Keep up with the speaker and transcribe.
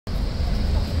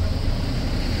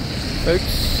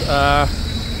Folks,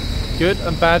 good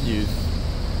and bad news.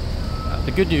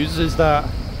 The good news is that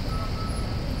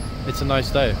it's a nice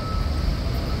day.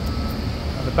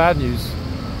 And the bad news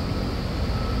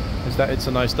is that it's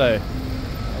a nice day.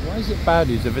 Why is it bad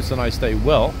news if it's a nice day?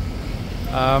 Well,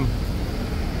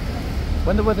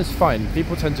 when the weather's fine,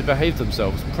 people tend to behave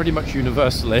themselves pretty much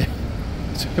universally.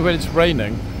 So when it's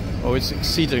raining or it's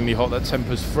exceedingly hot, that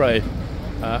tempers fray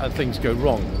and things go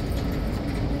wrong.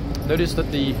 Notice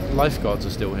that the lifeguards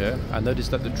are still here, and notice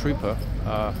that the trooper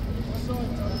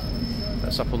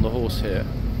that's up on the horse here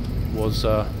was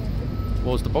the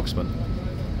boxman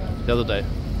the other day.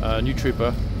 New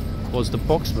trooper was the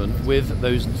boxman with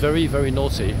those very, very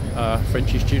naughty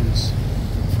Frenchy students,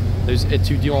 those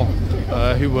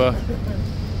étudiants who were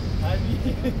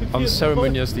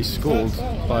unceremoniously schooled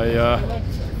by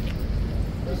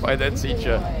their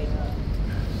teacher.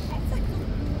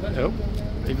 Oh.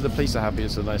 Even the police are happy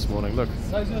it's a nice morning. Look,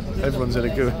 everyone's in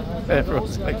a good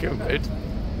mood.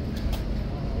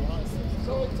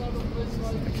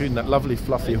 Including that lovely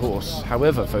fluffy horse.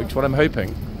 However, folks, what I'm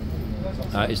hoping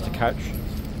is to catch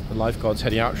the lifeguards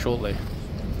heading out shortly.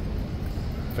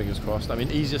 Fingers crossed. I mean,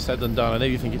 easier said than done. I know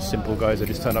you think it's simple, guys. I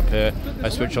just turn up here, I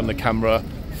switch on the camera,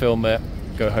 film it,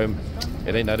 go home.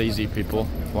 It ain't that easy, people.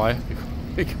 Why?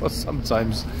 Because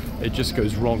sometimes it just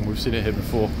goes wrong. We've seen it here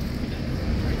before.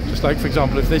 Just like, for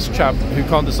example, if this chap who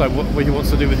can't decide what he wants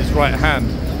to do with his right hand,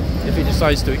 if he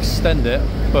decides to extend it,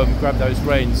 boom, grab those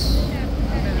reins,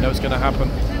 you know what's going to happen.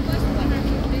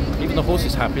 Even the horse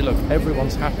is happy. Look,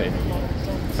 everyone's happy.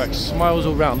 In fact, smiles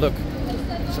all round. Look,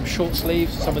 some short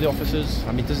sleeves, some of the officers.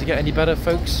 I mean, does it get any better,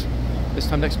 folks? This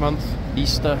time next month,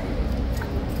 Easter.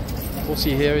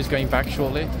 Horsey here is going back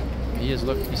shortly. He is,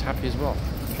 look, he's happy as well.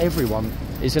 Everyone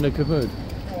is in a good mood.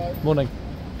 Morning.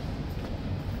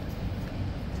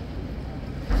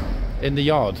 In the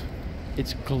yard,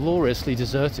 it's gloriously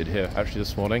deserted here actually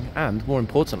this morning, and more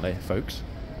importantly, folks,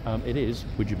 it is,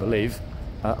 would you believe,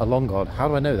 a long guard. How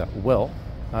do I know that? Well,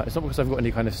 it's not because I've got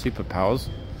any kind of superpowers.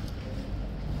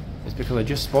 It's because I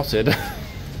just spotted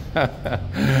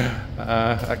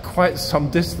at quite some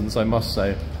distance, I must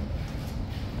say,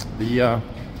 the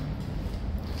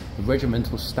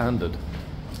regimental standard,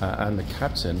 and the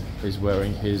captain is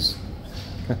wearing his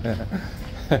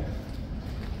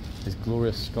his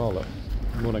glorious scarlet.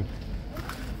 Good morning.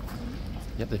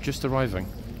 Yep, they're just arriving. I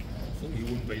thought you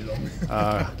wouldn't be long.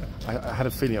 I had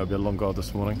a feeling it would be a long guard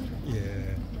this morning. Yeah.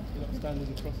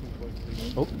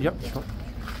 Oh, yep. Sure.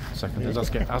 Second,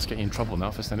 that's getting in trouble now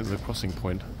for standing at the crossing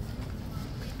point.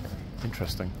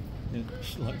 Interesting. Yeah,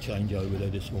 slight change over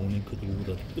there this morning because of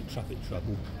all the traffic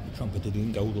trouble. The trumpeter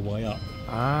didn't go all the way up.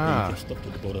 Ah. He just stopped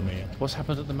at the bottom here. What's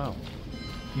happened at the mouth?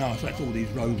 No, so that's all these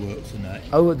roadworks and that.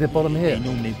 Oh, at the bottom here? He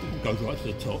normally goes right to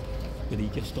the top, but he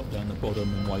just stopped down the bottom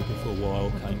and waited for a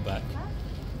while, came back.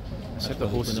 Except the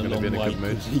horse is going to be in a good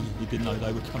mood. He didn't know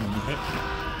they were coming yet.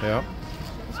 Yeah.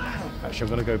 Actually, I'm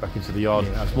going to go back into the yard.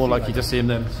 Yeah, it's more likely to see him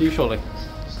then. See you shortly.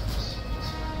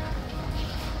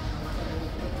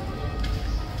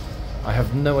 I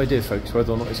have no idea, folks,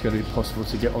 whether or not it's going to be possible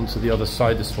to get onto the other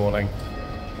side this morning.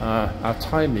 Our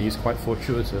timing is quite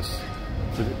fortuitous,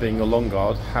 with it being a long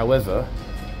guard. However,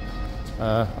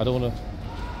 I don't want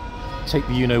to take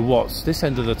the you-know-whats. This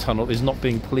end of the tunnel is not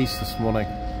being policed this morning.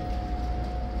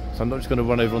 So I'm not just going to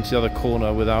run over onto the other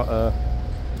corner without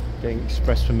getting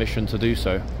express permission to do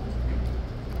so.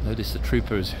 Notice the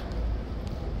trooper is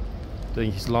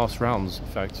doing his last rounds, in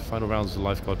fact, final rounds as a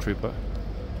lifeguard trooper.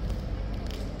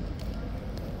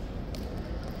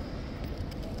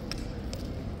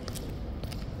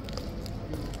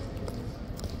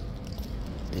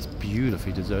 It's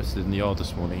beautifully deserted in the yard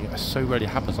this morning. It so rarely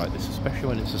happens like this, especially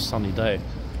when it's a sunny day.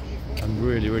 I'm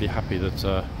really, really happy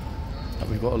that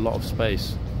we've got a lot of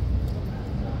space.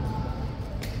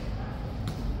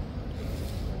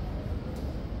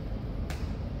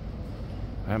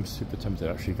 I am super tempted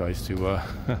actually, guys, to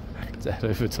head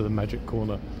over to the magic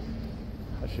corner.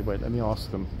 Actually, wait, let me ask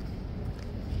them.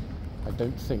 I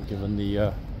don't think, given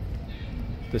the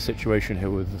situation here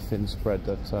with the thin spread,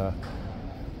 that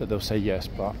they'll say yes,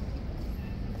 but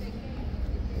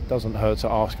it doesn't hurt to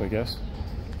ask, I guess.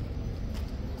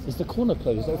 Is the corner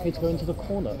closed? Is it okay to go into the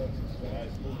corner?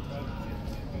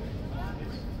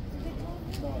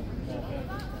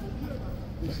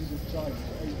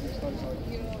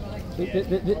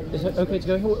 Is it okay to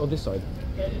go here or this side?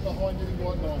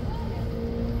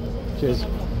 Cheers.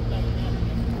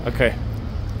 Okay.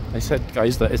 I said,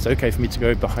 guys, that it's okay for me to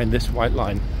go behind this white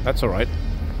line. That's alright.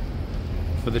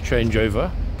 For the changeover.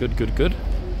 Good, good, good.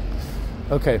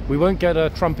 Okay, we won't get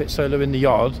a trumpet solo in the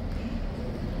yard.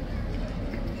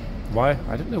 Why?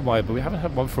 I don't know why, but we haven't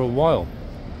had one for a while.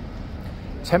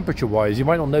 Temperature wise, you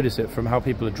might not notice it from how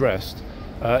people are dressed,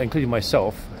 including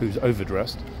myself, who's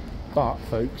overdressed. But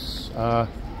folks,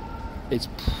 it's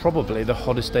probably the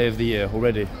hottest day of the year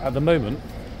already. At the moment,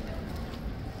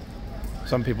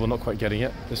 some people are not quite getting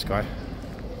it. This guy.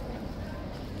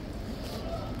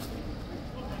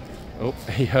 Oh,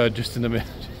 he heard just in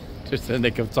the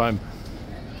nick of time.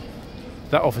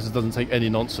 That officer doesn't take any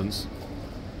nonsense.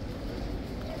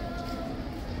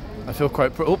 I feel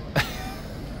quite oh.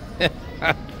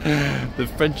 The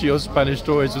Frenchy or Spanish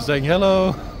tourists were saying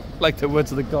hello, like they were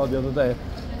to the guard the other day.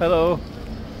 Hello.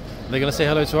 Are they going to say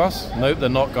hello to us? Nope, they're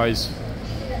not, guys.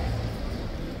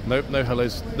 Nope, no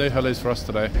hellos. No hellos for us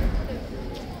today.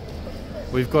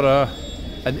 We've got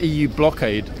an EU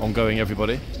blockade ongoing,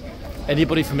 everybody.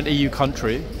 Anybody from an EU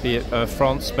country, be it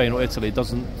France, Spain or Italy,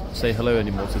 doesn't say hello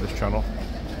anymore to this channel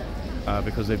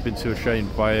because they've been too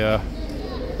ashamed by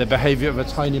the behaviour of a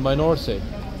tiny minority.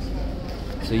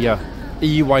 So yeah,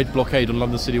 EU-wide blockade on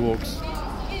London city walks.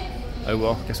 Oh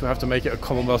well, guess we'll have to make it a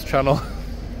Commonwealth channel.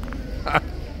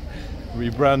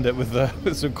 Rebrand it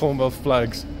with some Commonwealth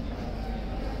flags.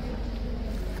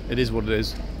 It is what it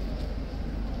is.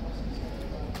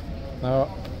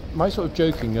 Now, my sort of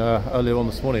joking earlier on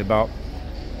this morning about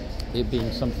it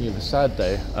being something of a sad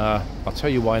day, I'll tell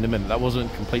you why in a minute. That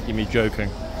wasn't completely me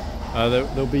joking.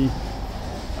 There'll be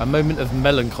a moment of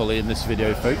melancholy in this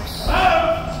video, folks.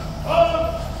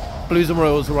 Blues and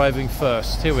Royals arriving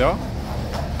first. Here we are.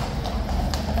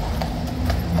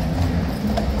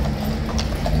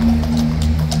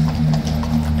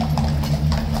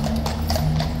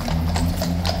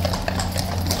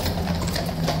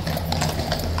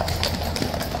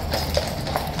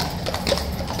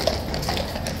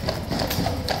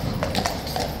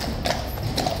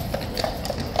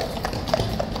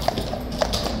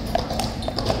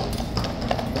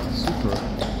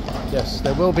 Yes,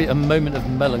 there will be a moment of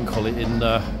melancholy in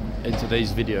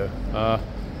today's video.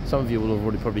 Some of you will have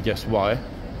already probably guessed why.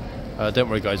 Don't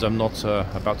worry guys, I'm not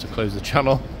about to close the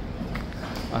channel.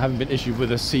 I haven't been issued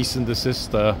with a cease and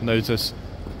desist notice.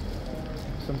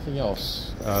 Something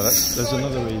else. There's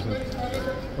another reason.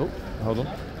 Oh, hold on.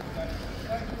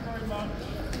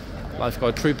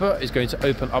 Lifeguard trooper is going to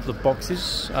open up the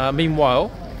boxes.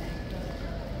 Meanwhile,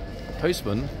 the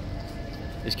postman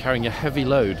is carrying a heavy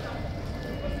load.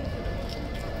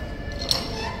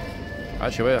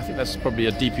 Actually, I think that's probably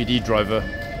a DPD driver.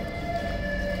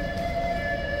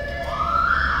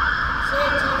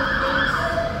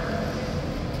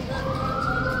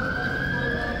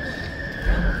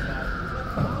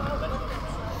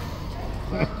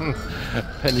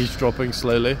 Pennies dropping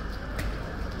slowly.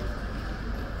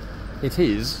 It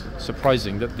is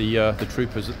surprising that the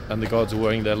troopers and the guards are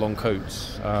wearing their long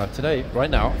coats. Today, right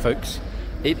now, folks,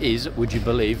 it is, would you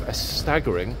believe, a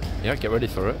staggering, yeah, get ready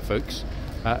for it, folks,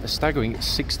 a staggering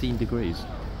 16 degrees.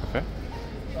 Okay.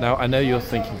 Now, I know you're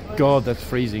thinking, God, that's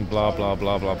freezing, blah, blah,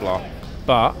 blah, blah, blah.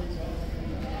 But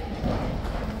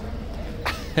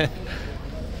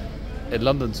in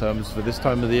London terms, for this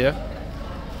time of the year,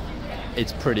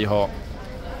 it's pretty hot.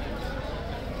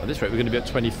 At this rate, we're going to be at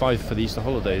 25 for the Easter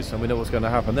holidays, and we know what's going to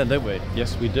happen then, don't we?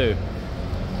 Yes, we do.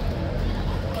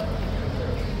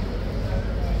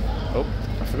 Oh,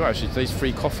 I forgot actually, today's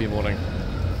free coffee morning.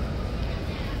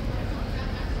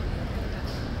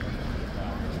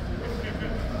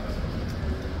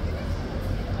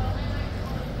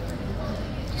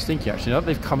 Just thinking actually, now that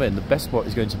they've come in, the best spot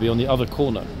is going to be on the other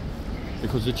corner,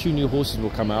 because the two new horses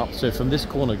will come out. So from this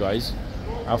corner, guys,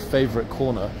 our favourite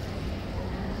corner,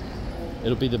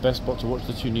 it'll be the best spot to watch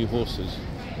the two new horses,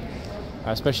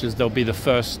 especially as they'll be the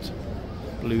first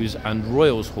Blues and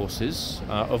Royals horses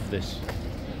of this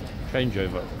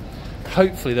changeover.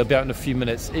 Hopefully they'll be out in a few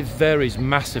minutes. It varies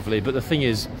massively, but the thing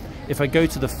is, if I go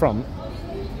to the front,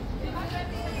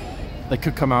 they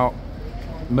could come out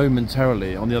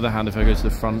momentarily. On the other hand, if I go to the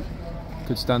front, I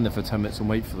could stand there for 10 minutes and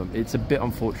wait for them. It's a bit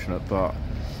unfortunate, but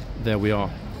there we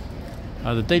are.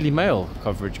 The Daily Mail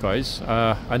coverage, guys.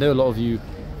 I know a lot of you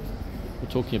were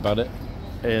talking about it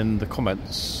in the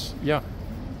comments. Yeah,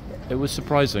 it was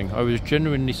surprising. I was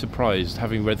genuinely surprised,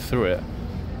 having read through it,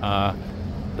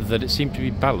 that it seemed to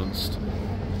be balanced.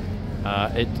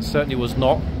 It certainly was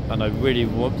not, and I really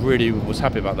was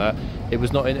happy about that. It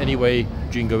was not in any way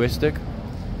jingoistic.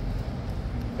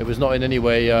 It was not in any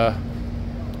way, I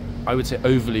would say,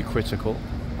 overly critical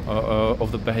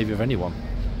of the behaviour of anyone.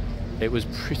 It was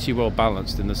pretty well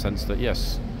balanced in the sense that,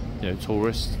 yes, you know,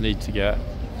 tourists need to get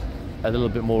a little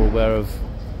bit more aware of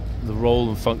the role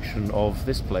and function of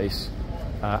this place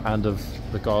and of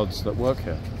the guards that work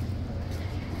here.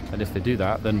 And if they do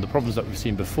that, then the problems that we've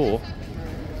seen before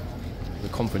the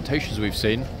confrontations we've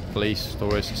seen, police,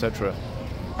 tourists, etc.,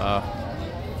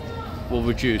 will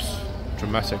reduce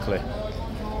dramatically.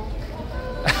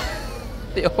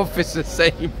 The officer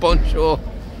saying bonjour.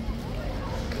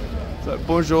 So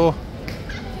bonjour.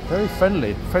 Very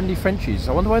friendly Frenchies.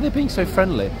 I wonder why they're being so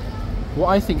friendly. What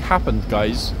I think happened,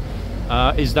 guys,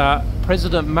 is that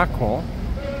President Macron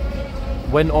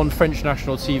went on French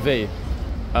national TV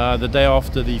the day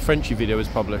after the Frenchy video was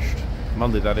published,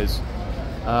 Monday that is,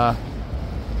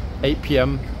 8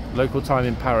 PM local time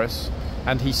in Paris,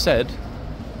 and he said,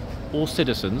 all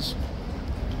citizens,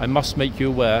 I must make you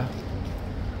aware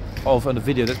of a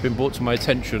video that's been brought to my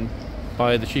attention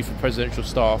by the Chief of Presidential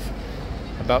Staff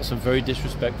about some very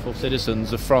disrespectful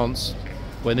citizens of France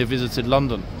when they visited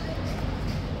London.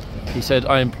 He said,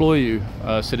 I implore you,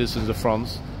 citizens of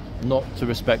France, not to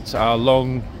respect our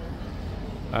long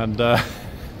and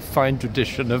fine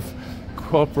tradition of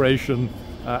cooperation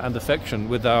and affection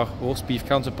with our horse beef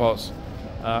counterparts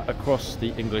across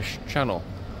the English Channel.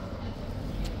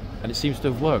 And it seems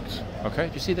to have worked. Okay,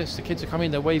 do you see this? The kids are coming,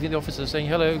 they're waving, the officers saying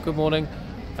hello, good morning,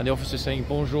 and the officers saying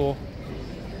bonjour.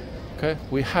 Okay,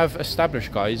 we have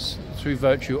established, guys, through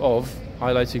virtue of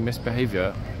highlighting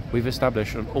misbehaviour, we've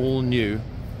established an all-new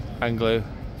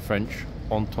Anglo-French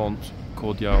entente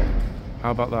cordiale.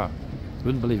 How about that? You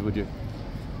wouldn't believe it, would you?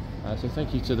 So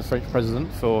thank you to the French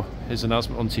President for his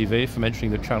announcement on TV, for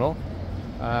mentioning the channel,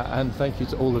 and thank you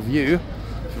to all of you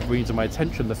for bringing to my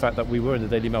attention the fact that we were in the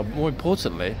Daily Mail. But more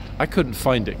importantly, I couldn't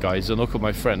find it, guys, and look at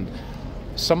my friend.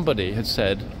 Somebody had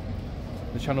said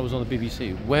the channel was on the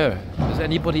BBC. Where? Does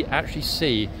anybody actually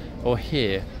see or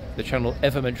hear the channel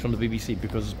ever mentioned on the BBC?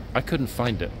 Because I couldn't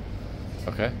find it.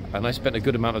 Okay? And I spent a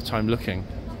good amount of time looking.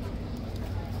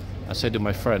 I said to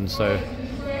my friend, so...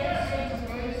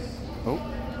 Oh.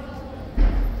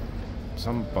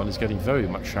 Somebody's getting very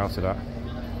much shouted at.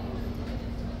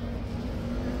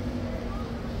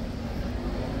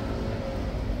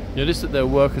 You notice that there are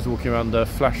workers walking around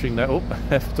flashing their... Oh,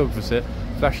 photographers here.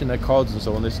 Flashing their cards and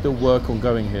so on. There's still work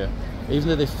ongoing here. Even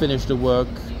though they finished the work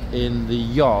in the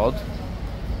yard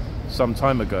some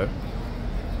time ago,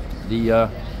 the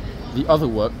other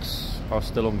works are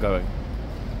still ongoing,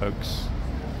 folks.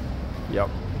 Yep.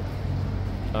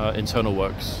 Internal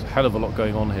works. Hell of a lot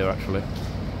going on here, actually.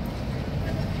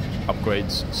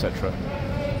 Upgrades, etc.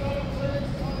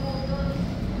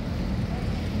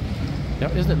 Yeah,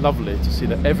 isn't it lovely to see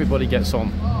that everybody gets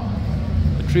on?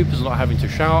 The troopers are not having to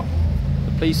shout.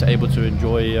 The police are able to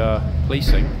enjoy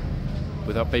policing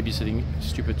without babysitting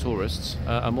stupid tourists.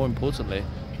 And more importantly,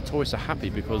 the tourists are happy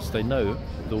because they know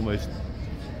with almost,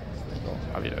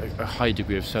 I mean, a high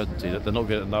degree of certainty that they're not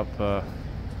getting up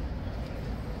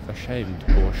ashamed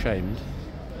or shamed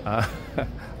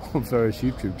on various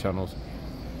YouTube channels.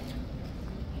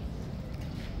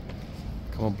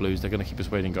 Come on, Blues, they're going to keep us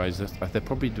waiting, guys. They're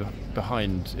probably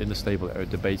behind in the stable area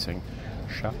debating,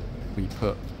 shall we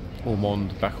put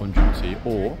Ormond back on duty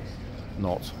or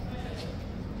not?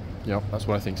 Yeah, that's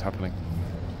what I think is happening.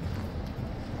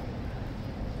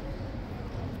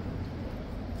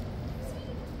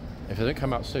 If they don't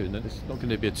come out soon, then it's not going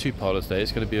to be a 2-parter today,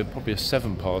 it's going to be probably a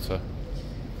 7-parter.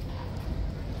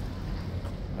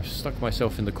 I've stuck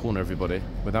myself in the corner, everybody,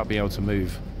 without being able to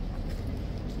move.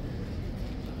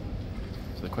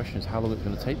 So the question is how long it's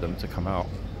going to take them to come out.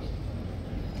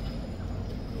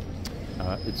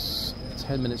 It's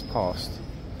 10 minutes past.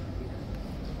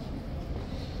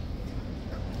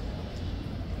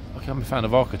 Okay, I'm a fan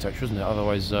of architecture, isn't it?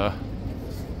 Otherwise, yeah.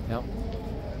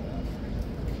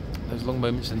 Those long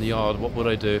moments in the yard, what would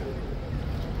I do?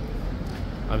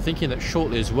 I'm thinking that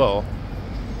shortly as well,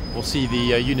 we'll see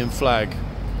the Union flag,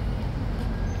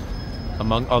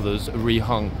 among others,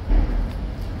 rehung.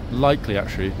 Likely,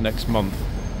 actually, next month.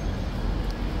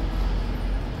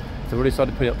 They've already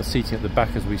started putting up the seating at the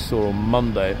back, as we saw on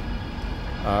Monday.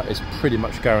 It's pretty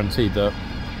much guaranteed that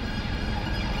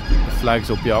the flags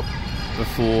will be up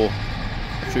before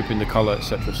trooping the colour,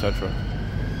 etc., etc.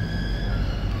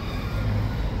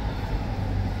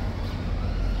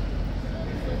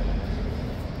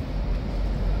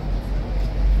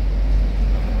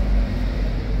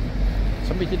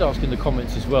 Somebody did ask in the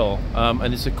comments as well,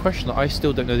 and it's a question that I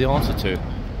still don't know the answer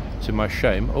to my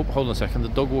shame. Oh, hold on a second, the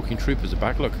dog walking troopers are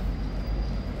back, look.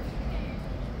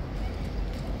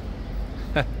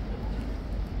 They've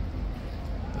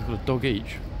got a dog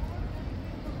each.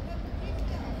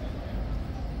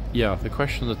 Yeah, the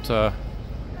question that a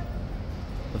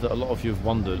lot of you have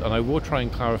wondered, and I will try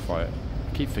and clarify it.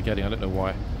 I keep forgetting, I don't know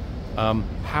why.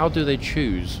 How do they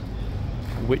choose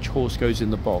which horse goes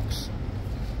in the box?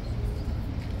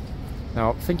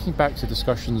 Now, thinking back to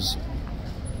discussions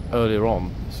earlier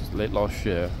on, this is late last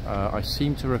year, I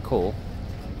seem to recall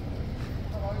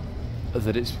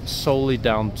that it's solely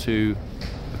down to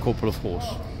the corporal of horse.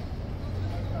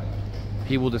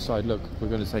 He will decide, look, we're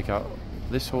going to take out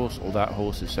this horse or that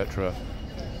horse, etc.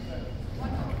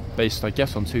 Based, I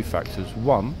guess, on two factors.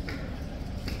 One,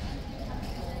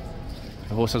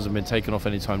 the horse hasn't been taken off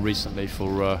any time recently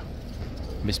for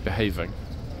misbehaving.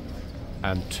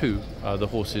 And two, the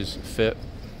horse is fit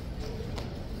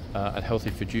and healthy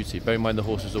for duty. Bear in mind the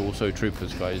horses are also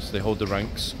troopers, guys. They hold the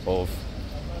rank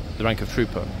of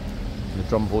trooper. And the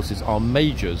drum horses are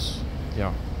majors.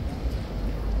 Yeah.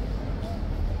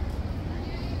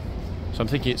 So I'm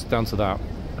thinking it's down to that.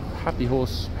 Happy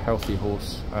horse, healthy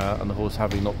horse, and the horse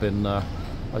having not been, I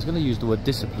was going to use the word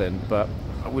disciplined, but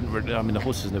I wouldn't really, I mean the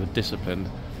horse is never disciplined,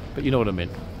 but you know what I mean.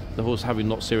 The horse having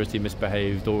not seriously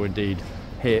misbehaved or indeed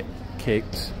hit,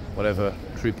 kicked, whatever,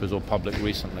 troopers or public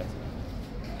recently.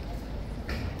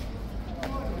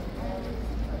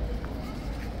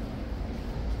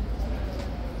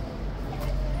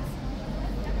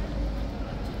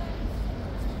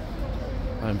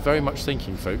 I'm very much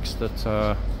thinking, folks, that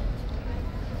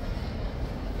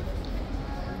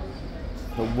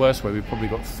the worst way, we've probably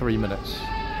got 3 minutes.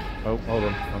 Oh, hold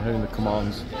on, I'm hearing the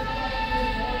commands.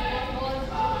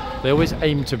 They always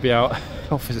aim to be out,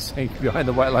 officers saying behind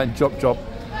the white line, drop.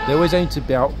 They always aim to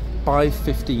be out by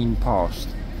 15 past.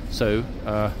 So,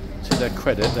 to their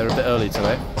credit, they're a bit early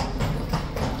today.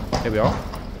 Here we are.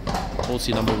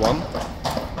 Horsey number 1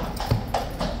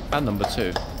 and number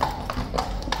 2.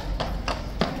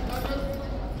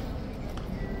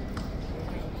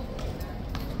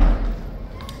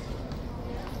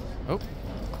 Oh.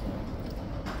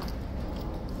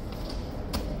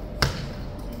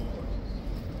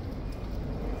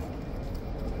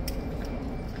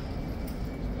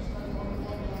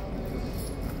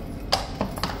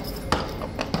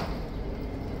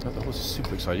 Oh, the horse is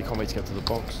super excited. You can't wait to get to the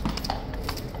box.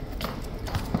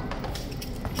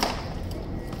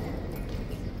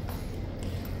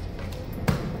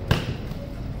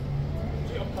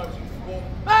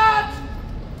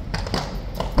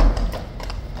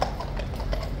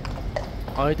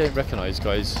 I don't recognise,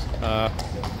 guys,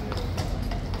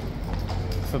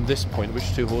 from this point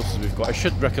which two horses we've got. I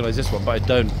should recognise this one, but I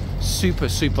don't. Super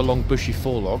long bushy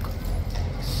forelock,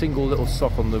 single little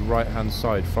sock on the right hand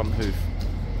side, front hoof.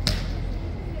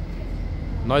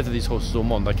 Neither of these horses are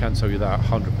Mond, I can tell you that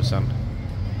 100%.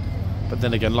 But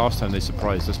then again, last time they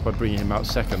surprised us by bringing him out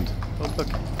second. Oh, look.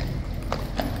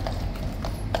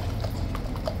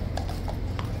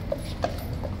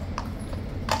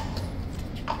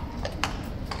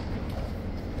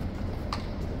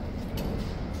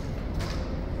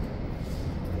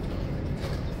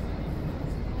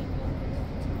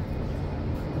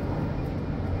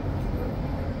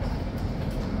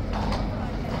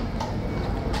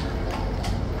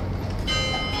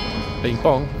 Bing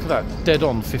bong, look at that, dead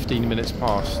on 15 minutes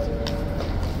past.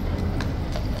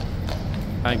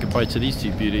 And goodbye to these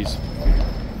two beauties.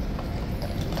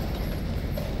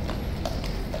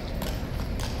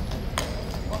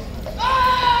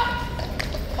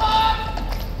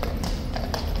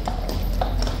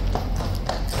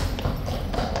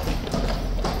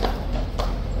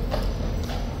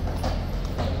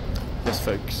 Yes,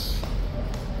 folks,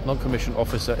 non-commissioned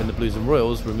officer in the Blues and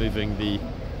Royals removing the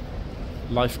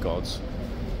lifeguards.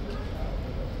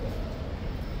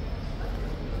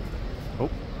 Oh,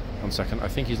 1 second. I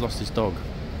think he's lost his dog.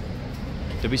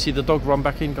 Did we see the dog run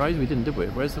back in, guys? We didn't, did we?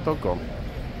 Where's the dog gone?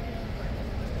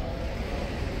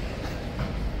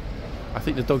 I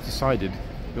think the dog decided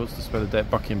he wants to spend the day at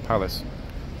Buckingham Palace.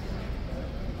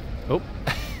 Oh,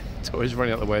 Tori's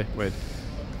running out the way. Wait.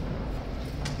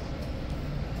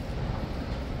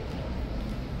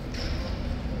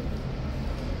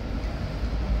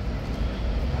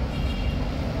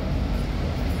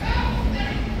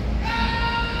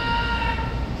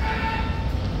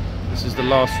 This is the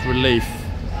last relief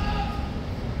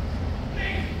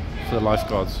for the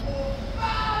lifeguards.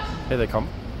 Here they come.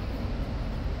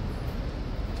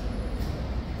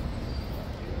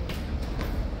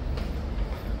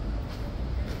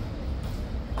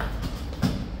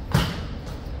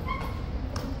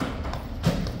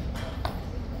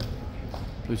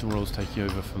 Blues and Royals taking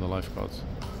over from the lifeguards.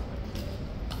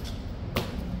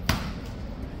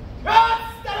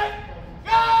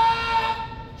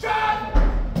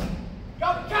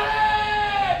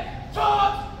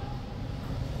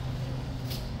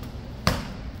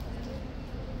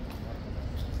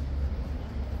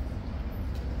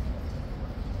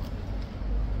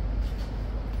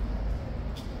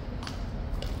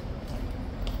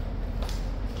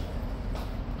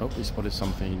 Oh, he spotted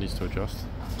something he needs to adjust.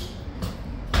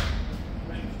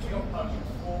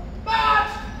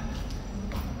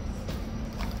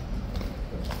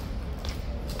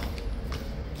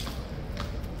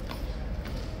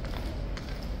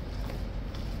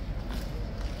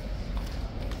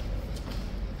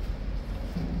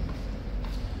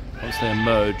 they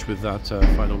emerge with that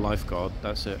final lifeguard,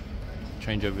 that's it.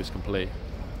 Changeover is complete.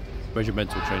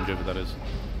 Regimental changeover, that is.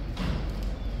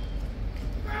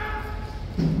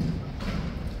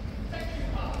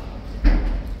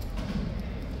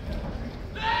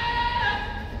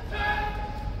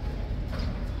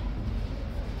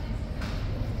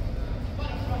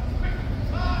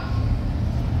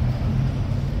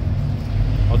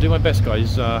 I'll do my best,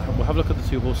 guys. We'll have a look at the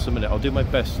two horses in a minute. I'll do my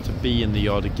best to be in the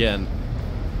yard again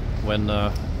when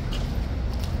the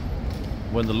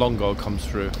long guard comes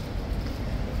through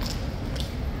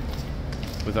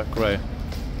with that grey.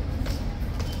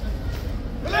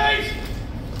 Release!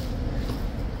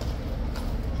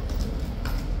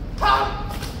 Come!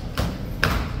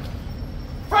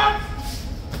 Front!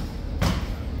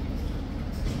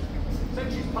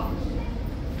 Sentry's pumped.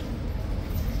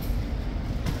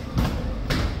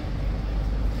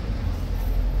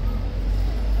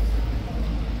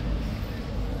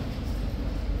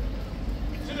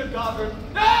 Guard room.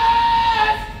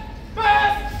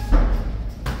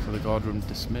 So the guard room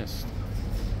dismissed.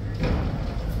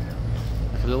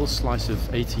 Like a little slice of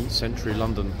 18th century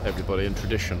London, everybody, and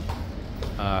tradition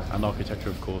and architecture,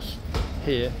 of course,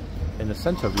 here in the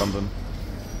centre of London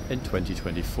in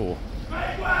 2024.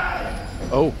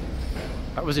 Oh,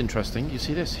 that was interesting. You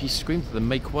see this? He screamed at them,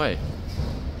 "Make way!"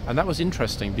 And that was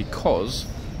interesting because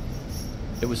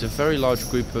it was a very large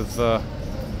group of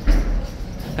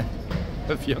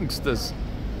youngsters.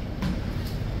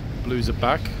 Blues are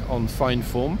back on fine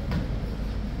form.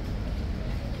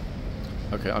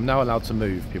 Okay, I'm now allowed to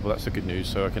move, people. That's the good news.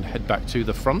 So I can head back to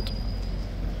the front,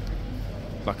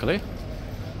 luckily,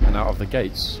 and out of the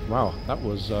gates. Wow, that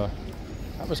was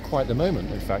quite the moment,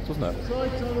 in fact, wasn't it?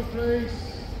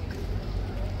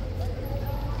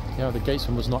 Yeah, the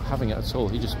gatesman was not having it at all.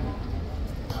 He just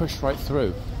pushed right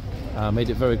through. Made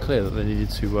it very clear that they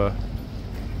needed to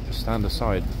stand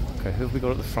aside. Okay, who have we got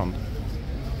at the front?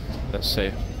 Let's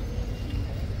see.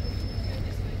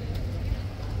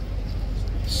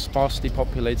 Sparsely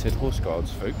populated horse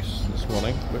guards, folks, this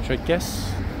morning, which I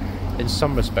guess in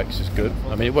some respects is good.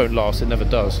 I mean, it won't last, it never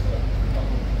does.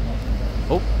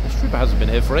 Oh, this trooper hasn't been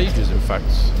here for ages, in fact.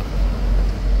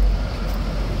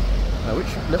 Now,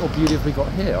 which little beauty have we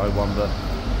got here, I wonder?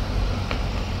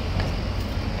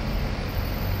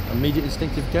 Immediate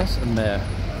instinctive guess, a mare.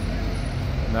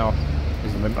 Now,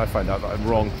 is the moment I find out that I'm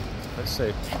wrong. Let's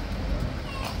see.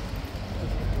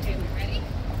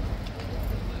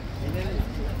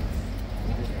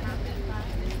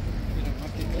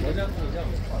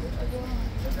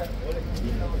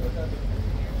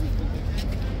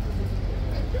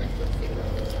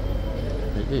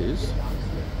 It is.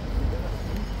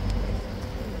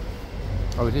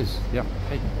 Oh, it is. Yeah.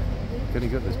 Hey, getting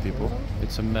good at this, people.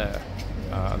 It's a mare,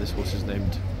 and this horse is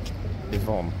named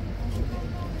Yvonne.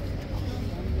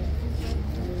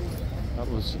 That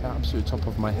was absolute top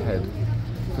of my head.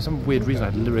 For some weird reason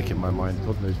I had lyric in my mind.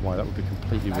 God knows why, that would be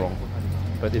completely wrong.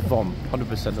 But Yvonne,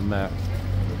 100% a mare.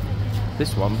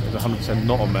 This one is 100%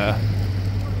 not a mare.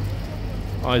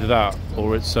 Either that,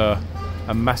 or it's a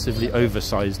massively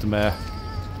oversized mare.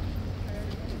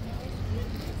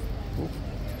 Ooh.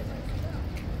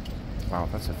 Wow,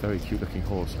 that's a very cute looking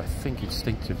horse. I think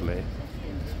instinctively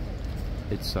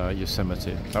it's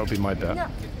Yosemite. That would be my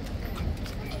bet.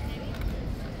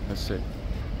 Let's see.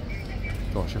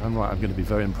 Gosh, if I'm right, I'm going to be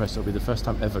very impressed. It'll be the first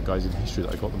time ever, guys, in history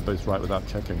that I got them both right without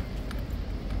checking.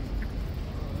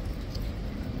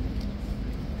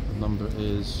 The number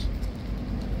is...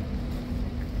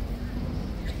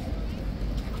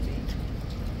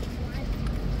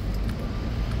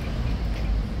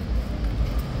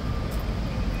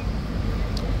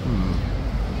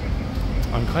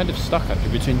 I'm kind of stuck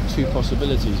actually between two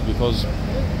possibilities because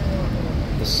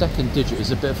the second digit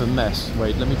is a bit of a mess.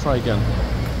 Wait, let me try again.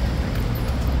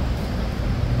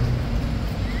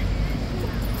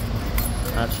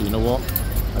 Actually, you know what?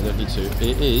 I don't need to.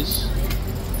 It is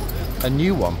a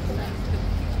new one,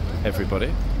 everybody.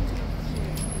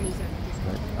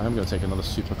 Right, I'm going to take another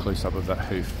super close up of that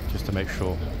hoof just to make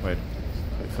sure. Wait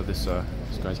for this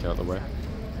guy to get out of the way.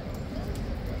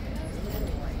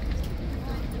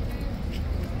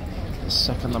 The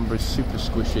second number is super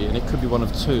squishy, and it could be one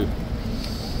of two.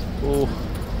 Oh,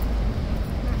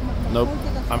 nope.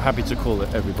 I'm happy to call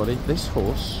it, everybody. This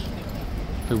horse,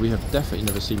 who we have definitely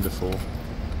never seen before.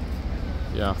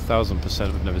 Yeah,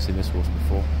 1000% we've never seen this horse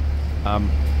before.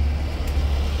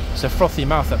 It's a frothy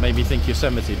mouth that made me think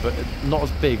Yosemite, but not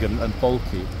as big and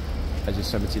bulky as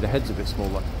Yosemite. The head's a bit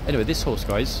smaller. Anyway, this horse,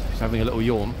 guys, who's having a little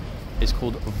yawn, is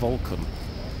called Vulcan.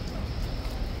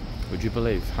 Would you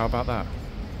believe? How about that?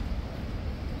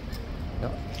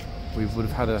 Yep. We would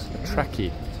have had a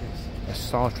trackie a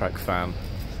Star Trek fan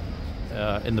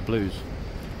in the blues.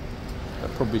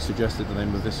 That probably suggested the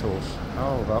name of this horse.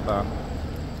 How about that?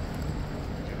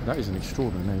 That is an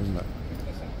extraordinary name, isn't it?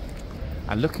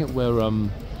 And looking at where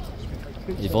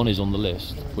Yvonne is on the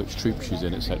list, which troop she's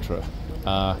in, etc.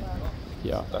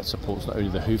 Yeah, that supports not only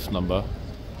the hoof number,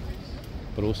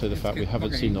 but also the fact we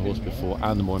haven't seen the horse before,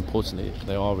 and more importantly,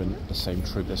 they are in the same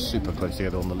troop. They're super close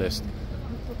together on the list.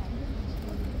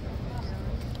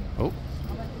 Oh,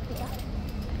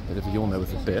 bit of a yawn there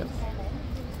with the bit.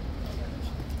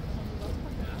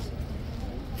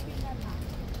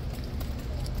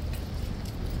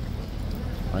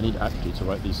 I need actually to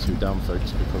write these two down,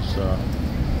 folks, because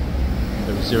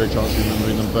there was zero chance of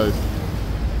remembering them both.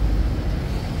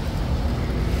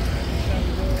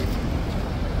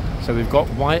 So we've got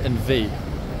Y and V.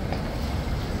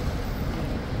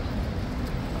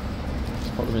 Let's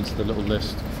put them into the little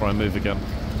list before I move again.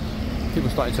 People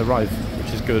are starting to arrive,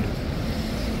 which is good.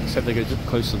 Except they go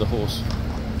close to the horse.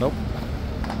 Nope.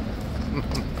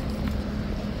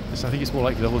 I think it's more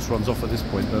likely the horse runs off at this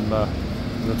point than the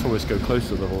tourists go close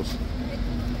to the horse.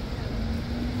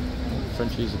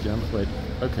 Frenchies are jammed. Wait.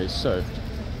 Okay, so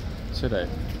today,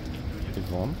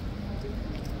 Yvonne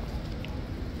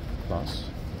plus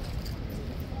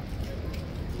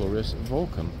Glorious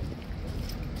Vulcan.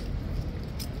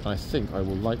 I think I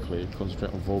will likely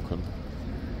concentrate on Vulcan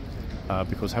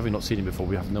because having not seen him before,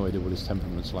 we have no idea what his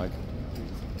temperament's like.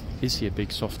 Is he a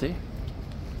big softie,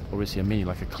 or is he a mini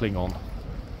like a Klingon?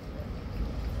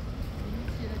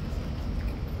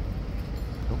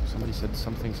 Oh, somebody said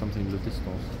something le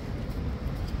distance.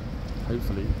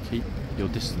 Hopefully keep your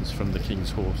distance from the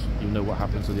King's horse. You know what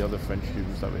happened to the other French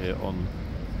students that were here on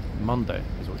Monday,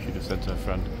 is what she just said to her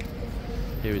friend.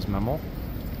 Here is Maman.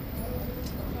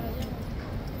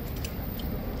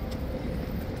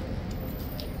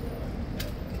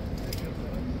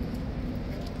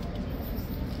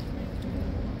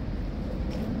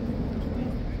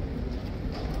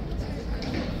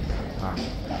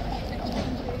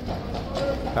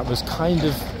 That was kind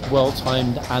of well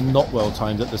timed and not well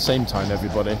timed at the same time,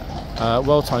 everybody.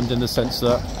 Well timed in the sense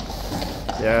that,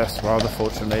 yes, rather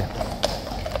fortunately,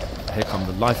 here come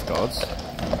the lifeguards.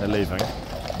 They're leaving,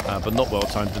 but not well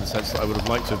timed in the sense that I would have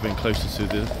liked to have been closer to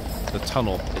the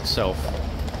tunnel itself.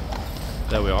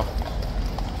 There we are.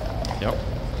 Yep.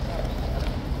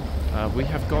 We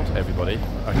have got, everybody,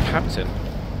 a captain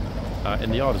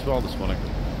in the yard as well this morning.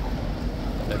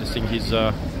 I just think he's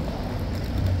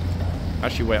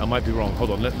actually, wait, I might be wrong.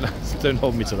 Hold on, don't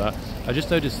hold me to that. I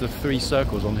just noticed the 3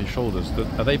 circles on his shoulders.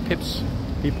 Are they Pip's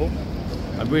people?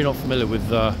 I'm really not familiar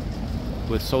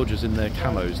with soldiers in their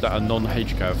camos that are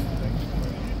non-HCAV.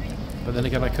 But then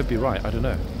again, I could be right. I don't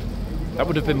know. That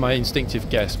would have been my instinctive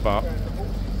guess, but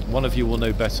one of you will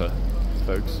know better,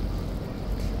 folks.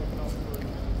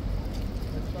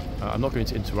 I'm not going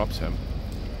to interrupt him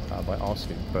by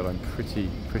asking, but I'm pretty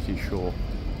sure.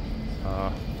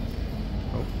 Oh.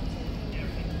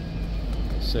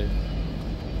 See.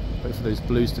 Wait for those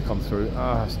blues to come through.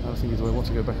 Now I'm thinking, do I want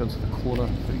to go back onto the corner?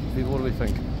 What do we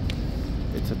think?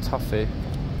 It's a toughie.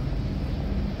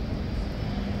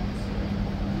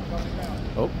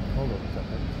 Oh, hold on a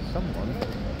second.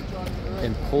 Someone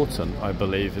important, I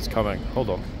believe, is coming. Hold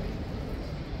on.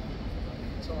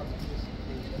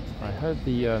 I heard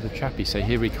the chappie say,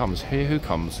 "Here he comes." Here who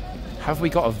comes? Have we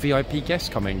got a VIP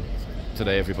guest coming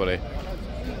today, everybody?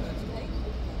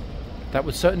 That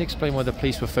would certainly explain why the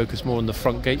police were focused more on the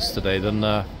front gates today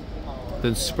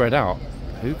than spread out.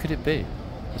 Who could it be?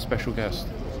 The special guest?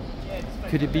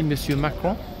 Could it be Monsieur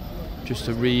Macron? Just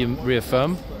to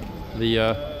reaffirm the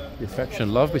affection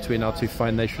and love between our two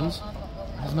fine nations?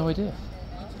 I have no idea.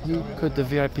 Who could the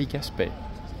VIP guest be?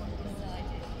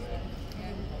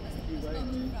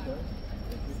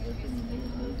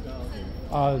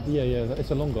 Yeah,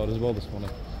 it's a long guard as well this morning.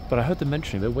 But I heard them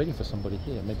mentioning they're waiting for somebody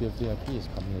here. Maybe a VIP is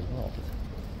coming as well.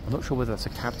 I'm not sure whether that's a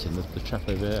captain, the chap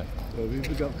over there. Well,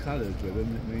 we've got colours with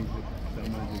them. It means that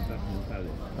someone's in Buckingham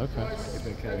Palace. Okay. If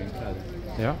they're carrying colours.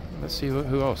 Yeah, let's see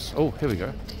who else. Oh, here we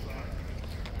go.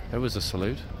 There was a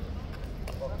salute.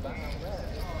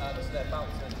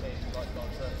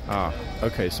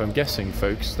 Okay, so I'm guessing,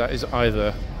 folks, that is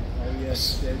either... Oh,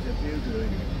 yes, there's a bugler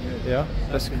in it. Yeah?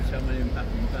 That's been someone in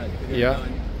Buckingham Palace. Yeah.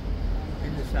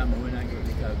 In the summer, when they get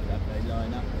the coat up, they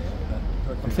line up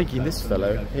there. I'm thinking this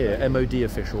fellow here, MOD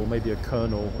official, maybe a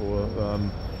colonel or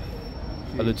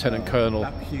a lieutenant colonel.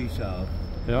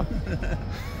 Yeah.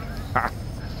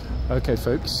 Okay,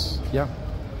 folks. Yeah.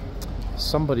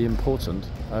 Somebody important.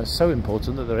 So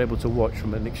important that they're able to watch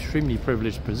from an extremely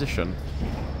privileged position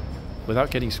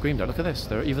without getting screamed at. Look at this.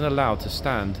 They're even allowed to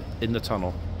stand in the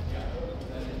tunnel.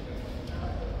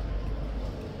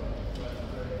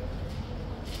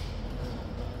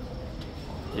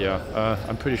 Yeah,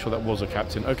 I'm pretty sure that was a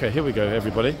captain. Okay, here we go,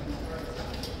 everybody.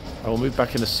 I will move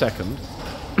back in a second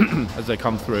as they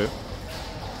come through.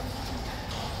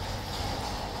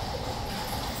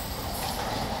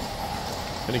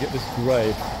 Gonna get this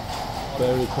grey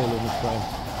very cool in the frame.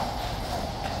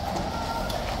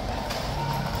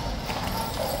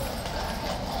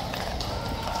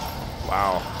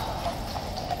 Wow.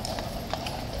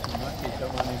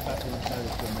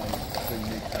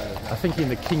 I think even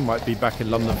the king might be back in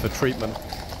London for treatment.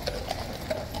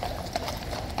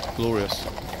 Glorious.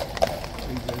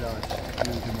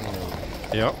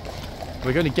 Yep.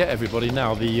 We're going to get everybody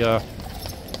now. The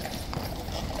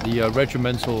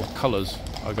regimental colours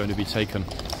are going to be taken,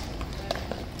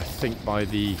 I think, by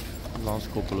the Lance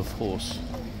Corporal of Horse.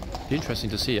 It'd be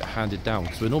interesting to see it handed down,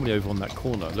 because we're normally over on that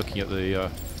corner looking at the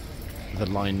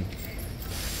line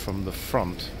from the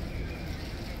front.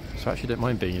 So I actually don't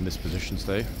mind being in this position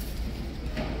today.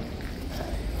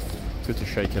 Good to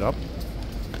shake it up.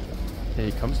 Here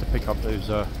he comes to pick up those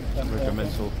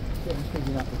regimental.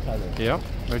 Yeah,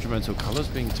 regimental colours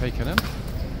being taken in.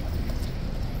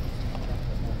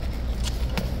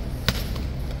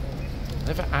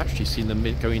 Never actually seen them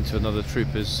go into another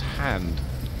trooper's hand.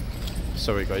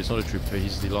 Sorry guys, not a trooper,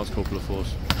 he's the Lance Corporal of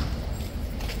Horse.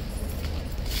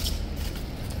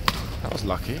 That was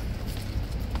lucky.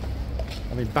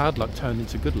 I mean, bad luck turned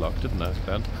into good luck, didn't it,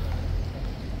 Ben?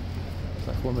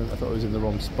 Like one moment I thought I was in the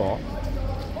wrong spot,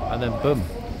 and then boom.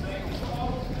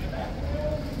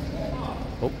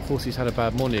 Oh, Horsey's had a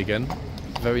bad morning again.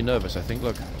 Very nervous, I think.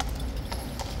 Look.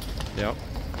 Yeah,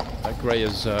 that grey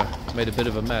has made a bit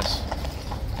of a mess.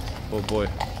 Oh boy.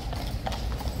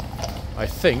 I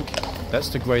think that's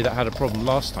the grey that had a problem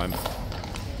last time.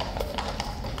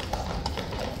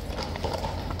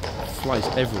 Flies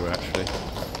everywhere, actually.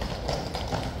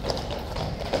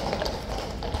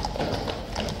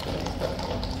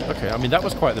 Okay, I mean, that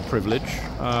was quite the privilege,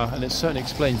 and it certainly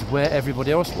explains where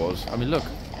everybody else was. I mean, look.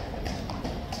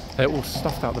 They're all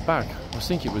stuffed out the back. I was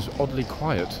thinking it was oddly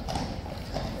quiet.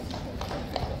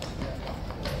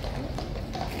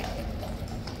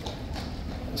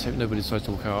 Let's hope nobody decides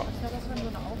to walk out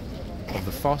of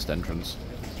the fast entrance.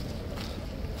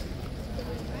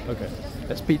 Okay,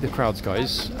 let's beat the crowds,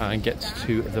 guys, and get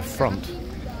to the front.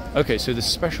 Okay, so the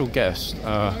special guest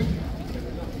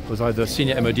was either a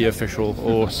senior MOD official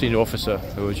or senior officer,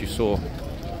 who, as you saw,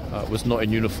 was not in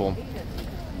uniform.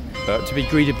 To be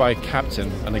greeted by a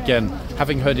captain, and again,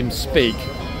 having heard him speak,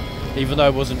 even though I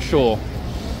wasn't sure,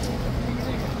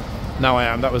 now I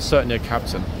am. That was certainly a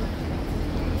captain.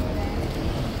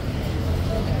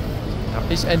 Now,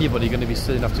 is anybody going to be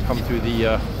silly enough to come through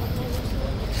the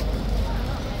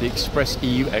Express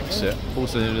EU exit,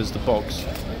 also known as the box?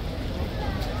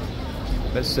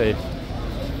 Let's see.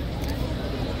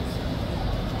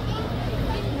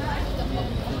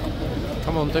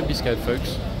 Come on, don't be scared,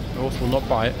 folks. The horse will not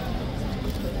bite,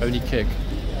 only kick.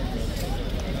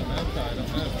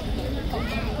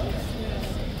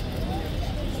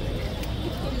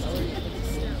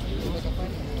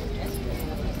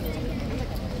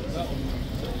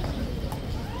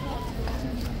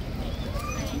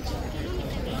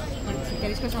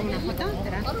 ¿Queréis que os haga una foto?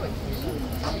 Espera. No,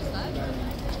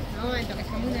 un momento, que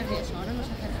está muy nervioso. Ahora nos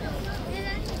acercamos.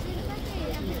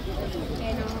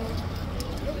 Que no.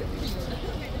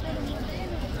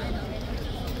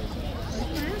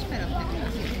 Pero,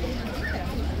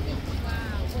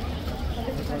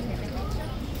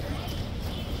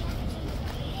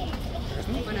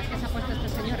 bueno, es que se ha puesto este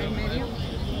señor en medio.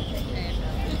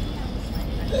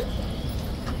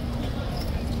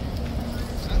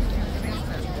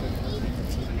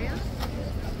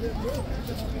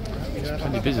 It's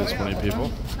plenty busy this morning,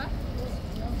 people.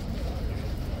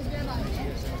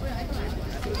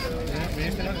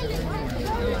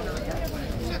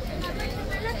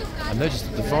 I noticed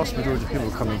that the vast majority of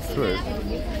people coming through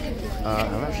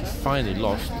have actually finally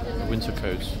lost the winter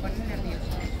coats.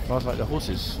 Rather like the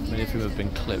horses, many of whom have been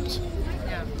clipped.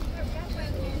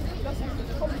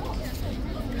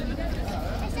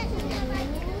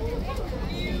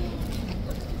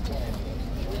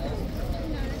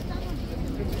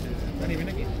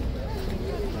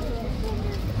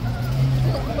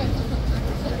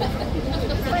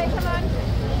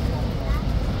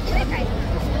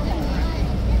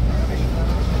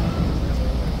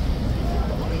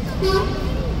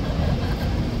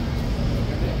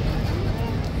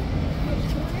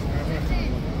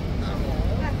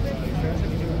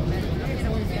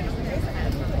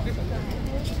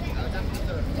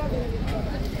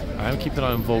 I am keeping an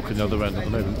eye on Vulcan the other end at the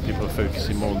moment. People are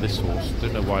focusing more on this horse.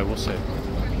 Don't know why, we'll see.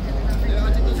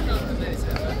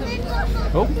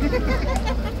 Oh!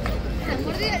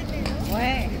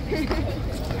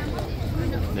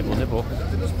 Nibble, nibble.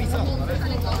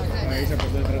 Ahí se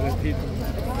puso detrás del tito.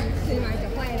 Sí, macho,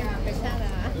 fuera, pesada.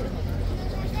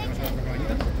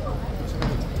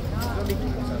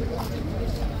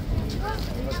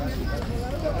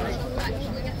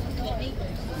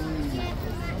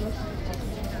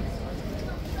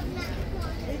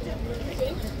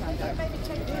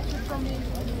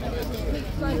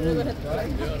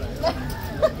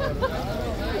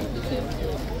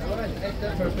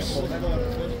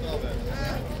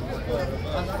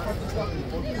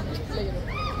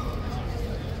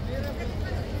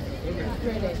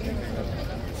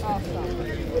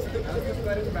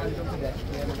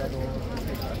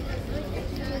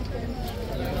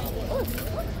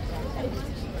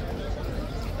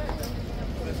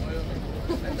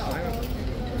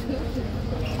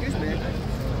 Excuse me.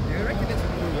 Do you reckon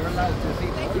we're allowed to see?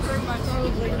 Thank you very much.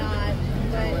 Probably not.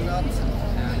 We're not.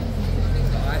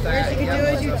 Or she could do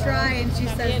as you try and she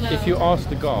says no. If you ask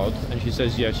the guard and she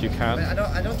says yes, you can.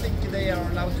 I don't think they are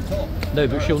allowed to talk. No,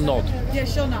 but she'll nod. Yeah,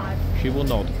 she'll nod. She will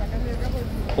nod.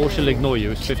 Or she'll ignore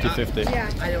you. It's 50-50. Yeah,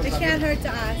 it can't hurt to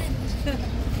ask.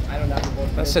 I don't have the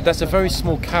vote. That's a very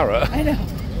small carrot. I know.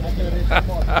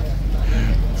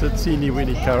 It's a teeny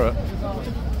weeny carrot.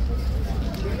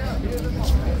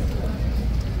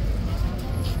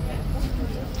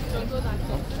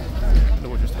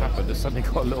 Look what just happened. It suddenly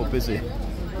got a little busy.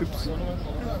 Oops.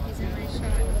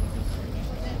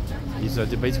 He's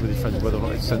debating with his friends whether or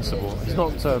not it's sensible. He's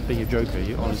not being a joker.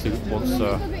 He honestly wants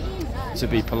to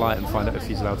be polite and find out if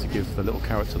he's allowed to give the little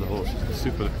carrot to the horse. It's a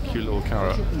super cute little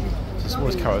carrot. It's the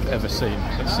smallest carrot I've ever seen.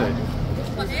 Let's see.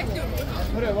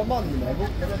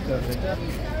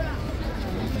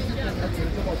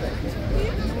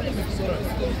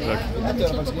 Look.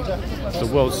 It's the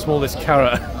world's smallest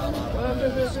carrot.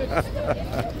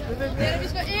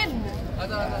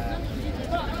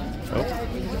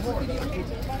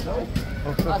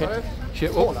 Oh, okay.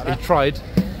 Shit. Oh, he tried.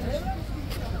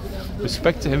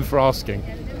 Respect to him for asking.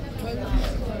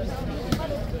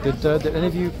 Did any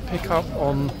of you pick up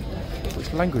on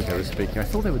which language they were speaking? I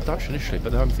thought they were Dutch initially,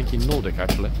 but now I'm thinking Nordic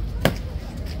actually.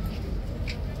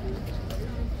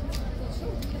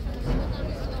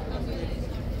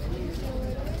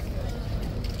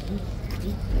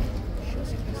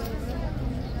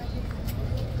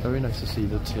 Very nice to see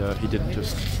that he didn't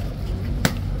just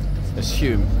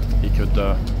assume he could.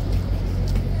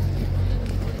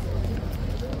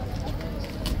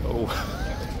 Oh,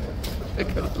 look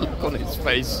at the look on his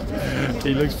face.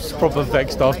 He looks proper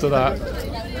vexed after that.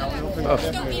 Oh.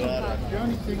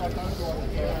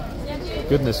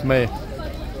 Goodness me.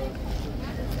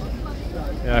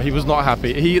 Yeah, he was not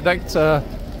happy.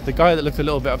 The guy that looked a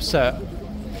little bit upset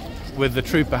with the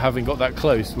trooper having got that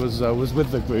close was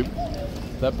with the group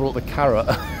that brought the carrot.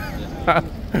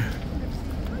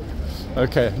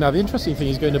 Okay, now the interesting thing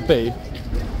is going to be,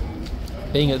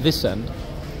 being at this end,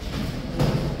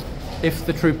 if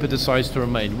the trooper decides to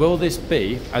remain, will this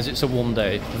be, as it's a warm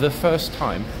day, the first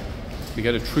time we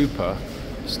get a trooper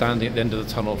standing at the end of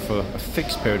the tunnel for a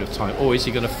fixed period of time, or is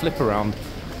he going to flip around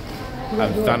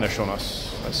and vanish on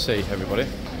us? Let's see, everybody.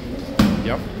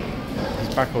 Yep,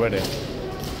 he's back already.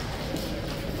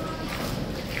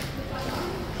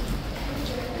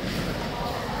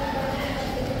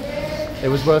 It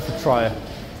was worth a try.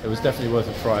 It was definitely worth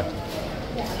a try.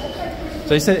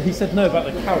 So he said no about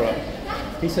the carrot.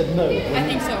 He said no. I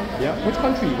think so. Yeah. Which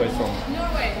country are you guys from?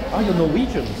 Norway. Oh, you're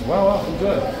Norwegians. Wow,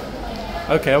 good.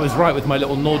 Okay, I was right with my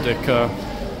little Nordic.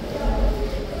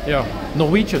 Yeah,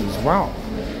 Norwegians. Wow.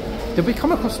 Did we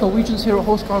come across Norwegians here at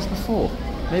Horseguards before?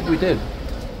 Maybe we did.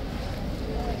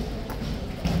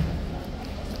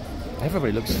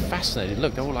 Everybody looks fascinated.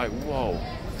 Look, they're all like, whoa.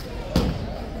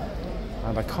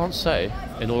 And I can't say,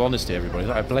 in all honesty, everybody,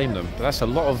 that I blame them. But that's a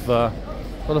lot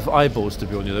of eyeballs to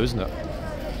be on you, though, isn't it?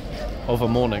 Of a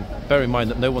morning. Bear in mind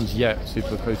that no one's yet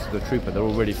super close to the trooper. They're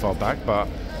all really far back, but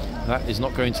that is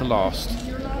not going to last.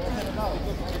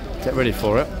 Get ready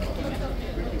for it.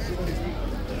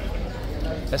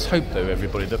 Let's hope, though,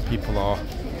 everybody, that people are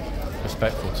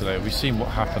respectful today. We've seen what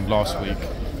happened last week.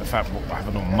 In fact, what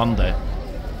happened on Monday,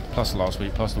 plus last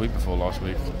week, plus the week before last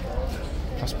week.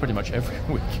 That's pretty much every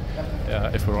week,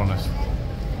 if we're honest.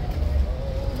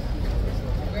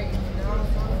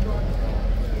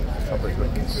 Public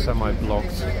looking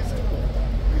semi-blocked.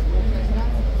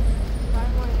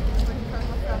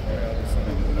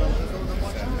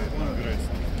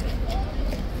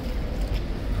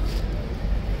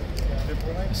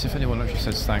 As if anyone actually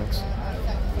says thanks.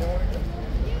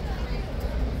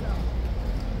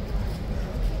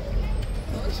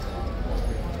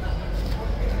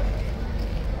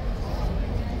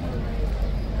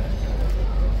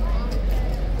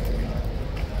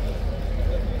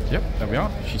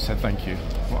 just said thank you.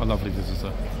 What a lovely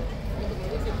visitor.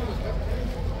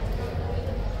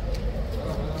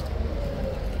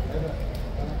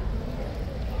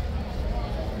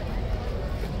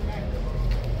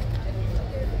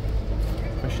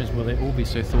 Question is, will they all be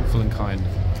so thoughtful and kind?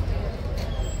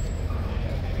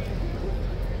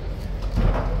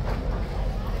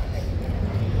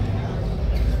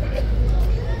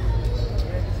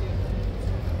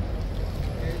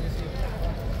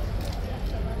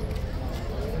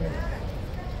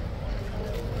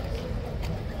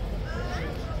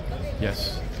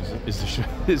 Yes,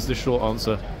 is the short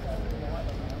answer.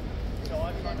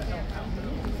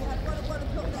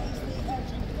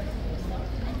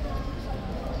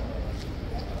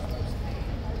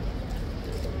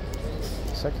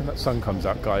 Second that sun comes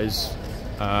out, guys,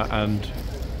 and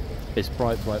it's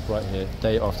bright here,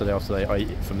 day after day after day, i.e.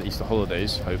 from the Easter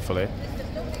holidays, hopefully.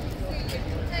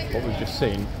 What we've just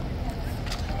seen,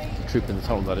 the troop in the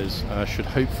tunnel that is, should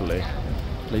hopefully,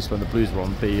 at least when the blues are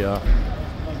on, be a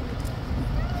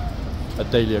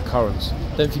daily occurrence.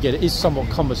 Don't forget, it is somewhat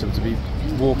cumbersome to be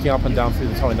walking up and down through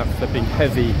the tunnel in that big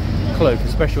heavy cloak,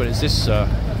 especially when it's this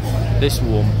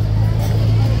warm.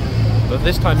 But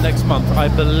this time next month, I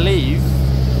believe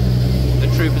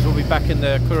the troopers will be back in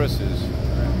their cuirasses.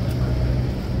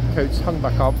 Coats hung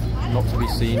back up, not to be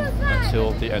seen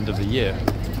until the end of the year.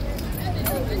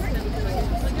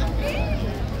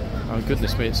 Oh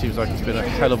goodness me, it seems like it's been a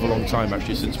hell of a long time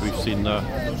actually since we've seen the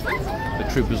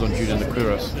troopers on duty in the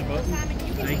cuirass.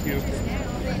 Thank you.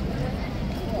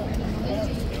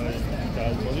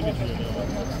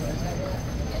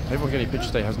 Everyone getting pictures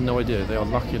today has no idea they are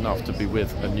lucky enough to be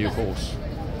with a new horse.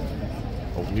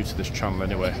 Or new to this channel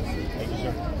anyway.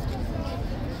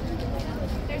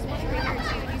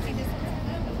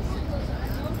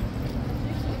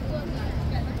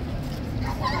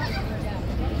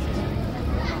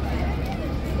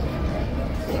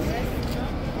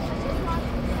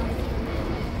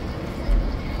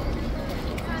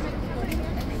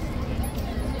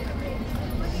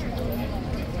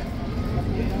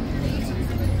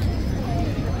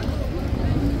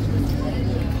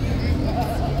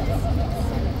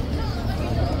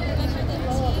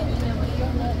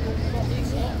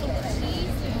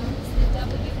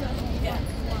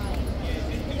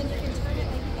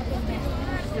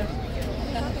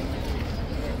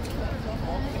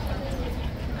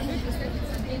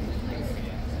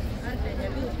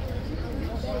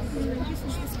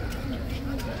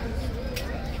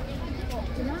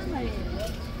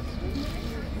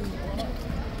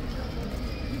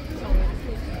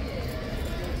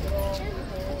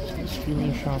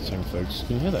 Screaming and shouting, folks.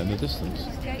 Can you hear that in the distance?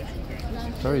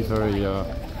 Very, very. I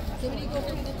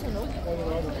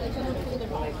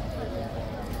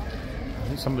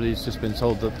think somebody's just been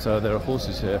told that there are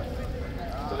horses here.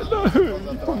 No,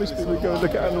 you promised me we'd go and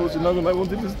look at animals in London. I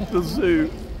wanted the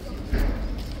zoo.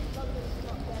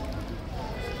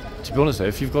 To be honest though,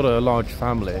 if you've got a large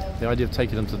family, the idea of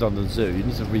taking them to London Zoo, you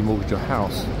need to remortgage your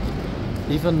house.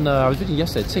 Even, I was reading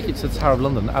yesterday, a ticket to the Tower of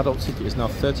London, an adult ticket is now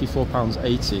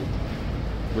 £34.80,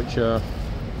 which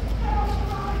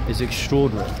is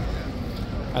extraordinary.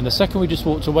 And the second we just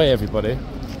walked away, everybody,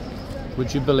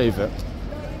 would you believe it?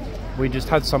 We just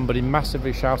had somebody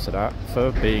massively shouted at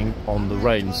for being on the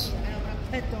reins.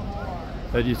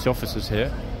 They're duty officers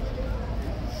here.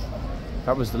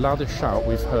 That was the loudest shout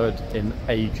we've heard in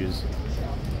ages.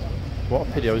 What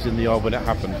a pity I was in the yard when it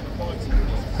happened.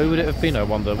 Who would it have been, I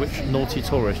wonder? Which naughty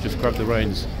tourist just grabbed the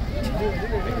reins?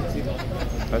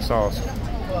 Let's ask.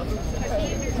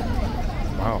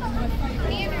 Wow.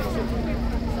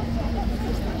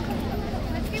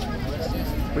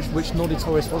 Which naughty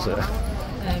tourist was it?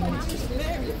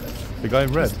 The guy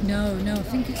in red? No, I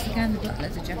think it's the guy in the black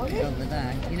leather jacket over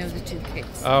there. You know, the two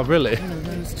kids. Oh, really? Oh,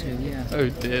 those two, yeah. Oh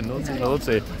dear,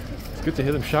 naughty. It's good to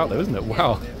hear them shout though, isn't it?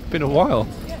 Wow, been a while.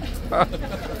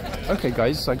 Okay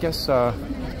guys, I guess, yeah,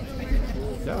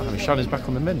 I mean, shouting's back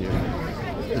on the menu.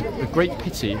 The great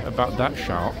pity about that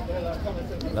shout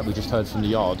that we just heard from the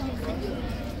yard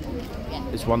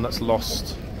is one that's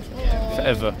lost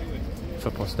forever for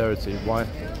posterity. Why?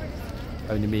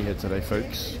 Only me here today,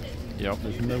 folks. Yep,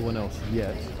 there's no one else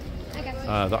yet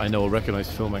that I know will recognise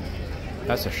filming.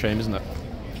 That's a shame, isn't it?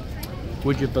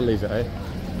 Would you believe it, eh?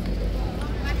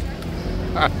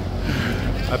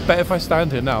 I bet if I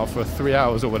stand here now for 3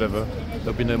 hours or whatever,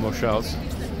 there'll be no more shouts.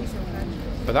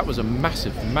 But that was a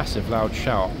massive, massive loud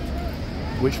shout,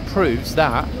 which proves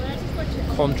that,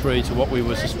 contrary to what we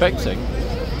were suspecting,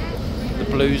 the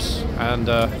blues and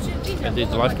indeed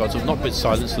the lifeguards have not been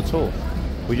silenced at all.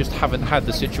 We just haven't had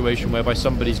the situation whereby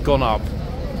somebody's gone up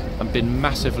and been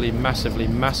massively, massively,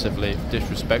 massively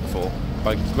disrespectful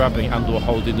by grabbing and or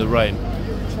holding the rein,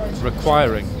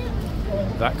 requiring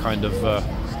that kind of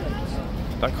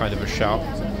a shout.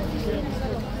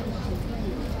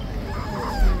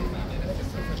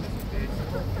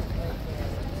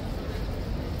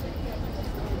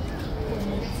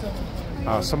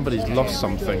 Somebody's lost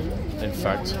something, in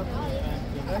fact.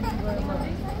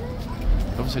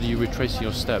 Obviously you're retracing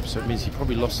your steps, so it means he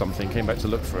probably lost something, came back to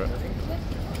look for it.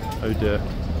 Oh dear.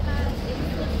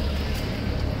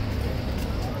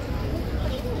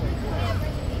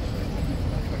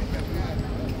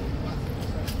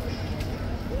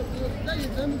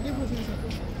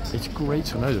 It's great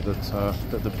to know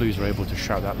that the Blues are able to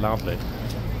shout that loudly.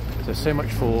 There's so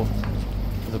much for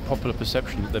the popular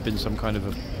perception that there'd been some kind of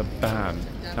a ban.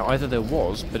 Now either there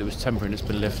was, but it was temporary and it's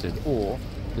been lifted, or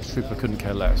this trooper couldn't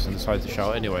care less and decided to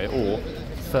shout anyway, or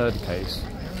third case,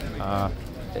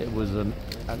 it was an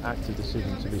active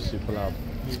decision to be super loud.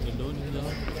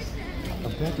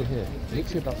 I'm glad you're here.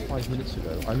 Literally about 5 minutes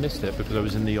ago, I missed it because I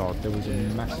was in the yard. There was a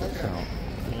massive shout.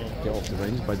 Get off the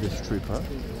reins by this trooper.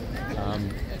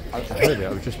 I heard it, I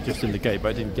was just in the gate, but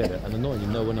I didn't get it. And annoyingly,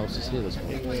 no one else is here this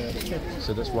morning.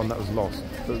 So that's one that was lost.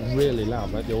 But really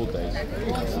loud, like the old days.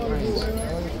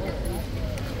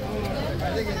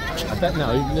 I bet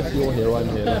now, even if you're here, I'm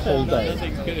here, the whole day,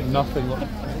 nothing,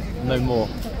 no more.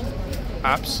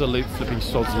 Absolute flipping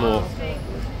sod's law.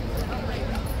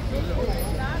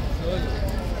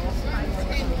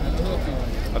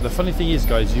 The funny thing is,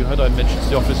 guys, you heard I mentioned to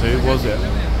the officer, who was it,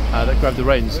 that grabbed the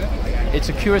reins. It's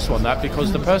a curious one, that,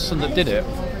 because the person that did it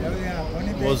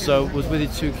was with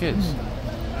his 2 kids.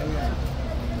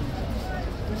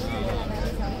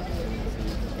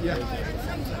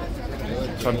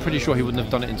 So I'm pretty sure he wouldn't have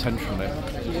done it intentionally.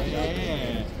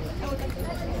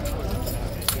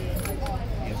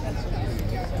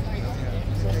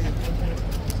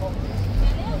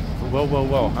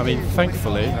 Well. I mean,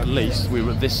 thankfully, at least we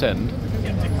were at this end,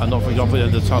 and not, for example,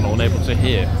 in the tunnel, and able to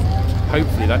hear.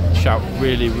 Hopefully that shout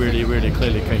really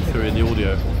clearly came through in the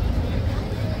audio.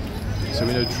 So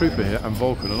we know Trooper here and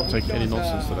Vulcan are not taking any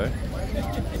nonsense today.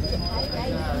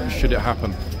 Should it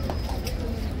happen.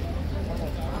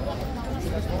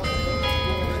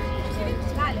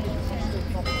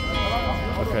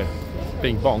 Okay,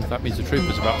 being bonked, that means the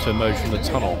Trooper's about to emerge from the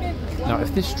tunnel. Now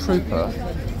if this Trooper,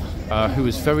 who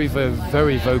was very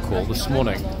vocal this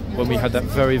morning, when we had that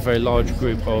very large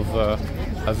group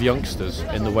of youngsters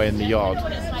in the way in the yard,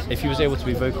 if he was able to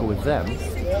be vocal with them,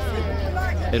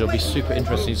 it'll be super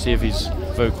interesting to see if he's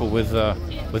vocal with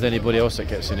anybody else that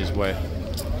gets in his way.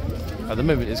 At the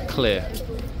moment it's clear.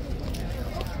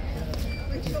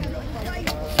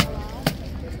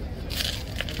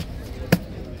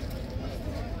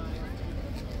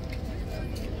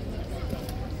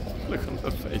 Look on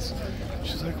her face.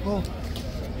 She's like, well,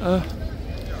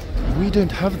 we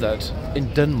don't have that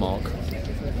in Denmark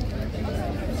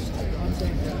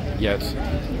yet.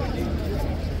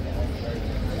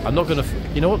 I'm not going to...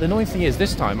 You know what, the annoying thing is,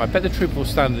 this time, I bet the trooper will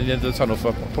stand at the end of the tunnel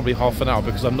for probably half an hour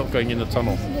because I'm not going in the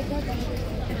tunnel.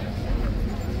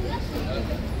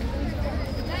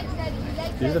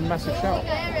 This is a massive shout.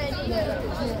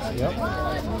 Yep.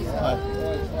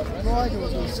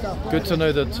 Good to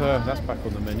know that that's back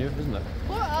on the menu, isn't it?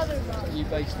 Are you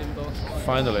based in Boston?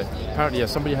 Finally. Apparently, yeah,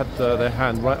 somebody had their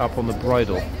hand right up on the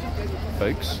bridle,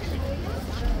 folks.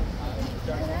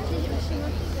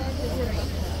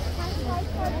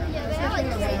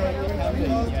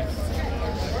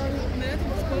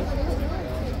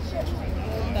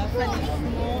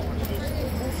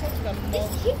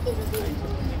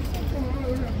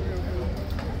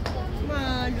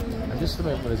 And just the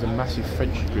moment when there's a massive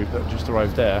French group that just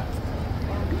arrived there,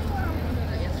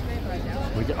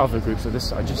 we get other groups of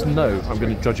this. I just know I'm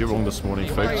going to judge it wrong this morning,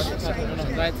 folks.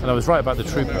 And I was right about the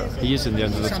trooper. He is in the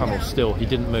end of the tunnel still. He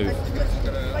didn't move.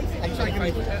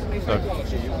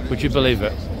 So, would you believe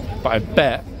it? But I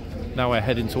bet now we're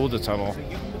heading toward the tunnel.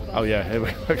 Oh yeah, here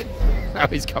we go. Now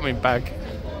he's coming back.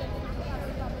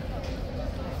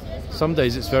 Some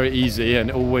days it's very easy and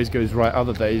it always goes right.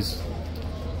 Other days,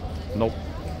 nope.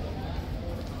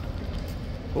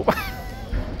 Oh.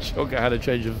 Shocker had a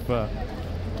change of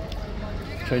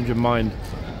mind.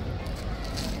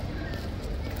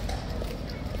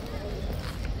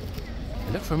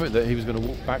 It looked for a minute that he was going to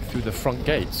walk back through the front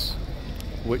gates,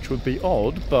 which would be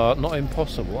odd, but not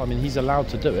impossible. I mean, he's allowed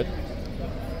to do it.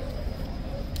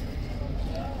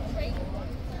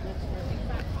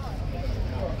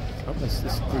 Oh,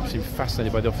 this group seems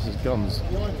fascinated by the officers' guns.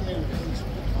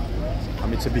 I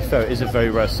mean, to be fair, it is a very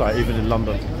rare sight, even in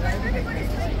London.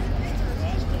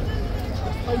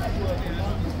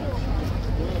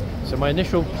 So my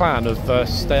initial plan of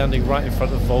standing right in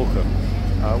front of Vulcan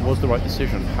was the right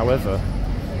decision. However,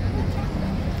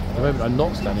 at the moment I'm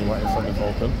not standing right in front of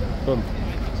Vulcan. Boom.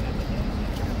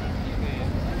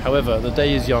 However, the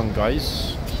day is young,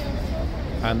 guys,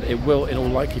 and it will, in all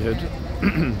likelihood,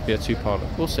 be a two-parter.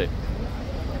 We'll see.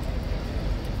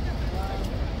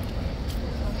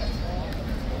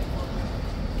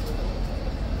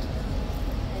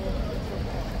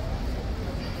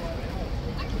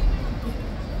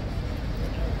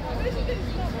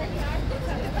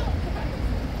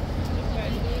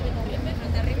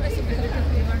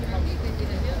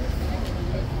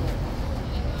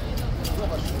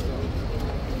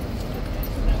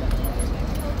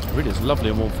 It really is lovely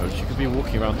and warm, folks. You could be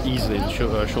walking around easily in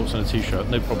shorts and a t-shirt,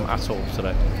 no problem at all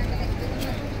today.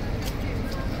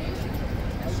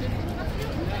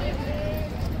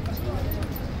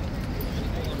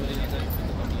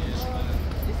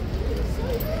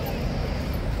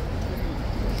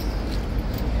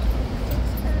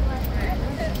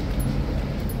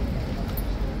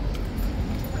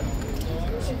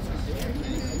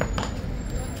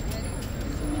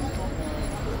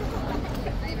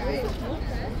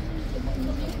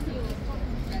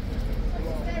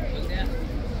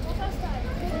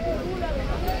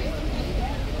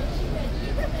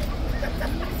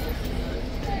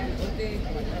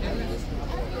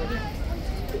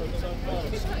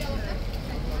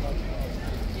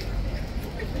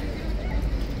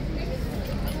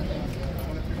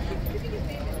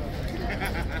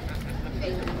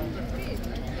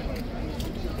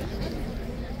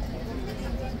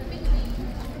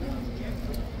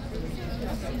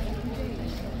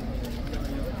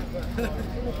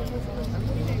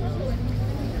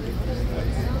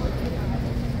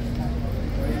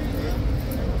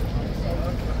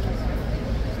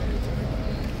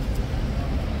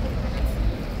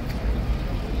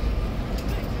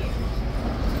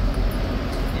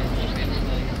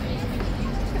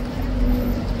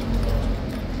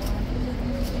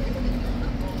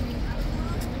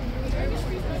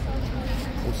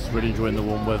 Really enjoying the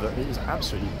warm weather. It is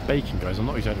absolutely baking, guys. I'm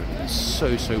not exaggerating. It's so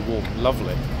warm,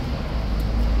 lovely.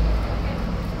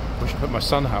 Wish I put my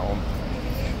sun hat on.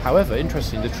 However,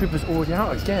 interesting, the trooper's already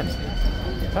out again.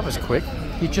 That was quick.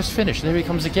 He just finished, and here he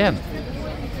comes again.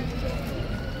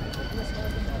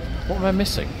 What am I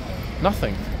missing?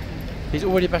 Nothing. He's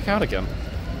already back out again,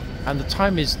 and the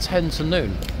time is 10 to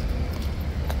noon.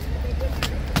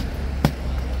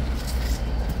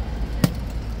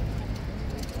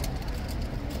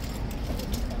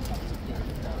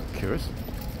 Curious.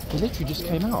 He literally just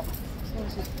came out.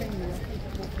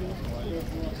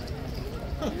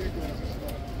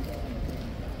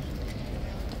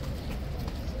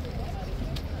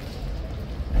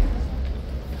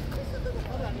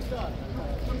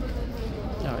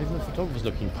 Yeah, even the photographer's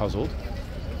looking puzzled.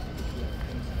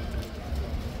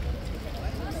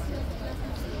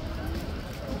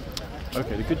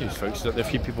 Okay, the good news, folks, is that there are a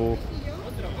few people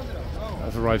that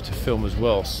have arrived to film as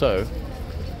well, so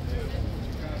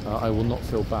I will not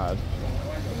feel bad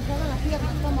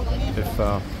if there's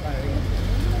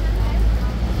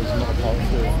not a part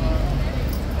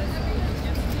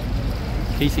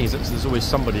 4. Key thing is that there's always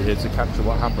somebody here to capture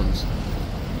what happens.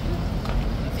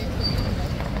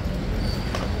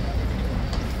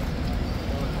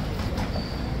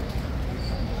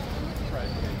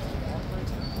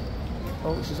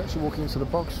 Oh, she's actually walking into the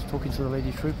box, talking to the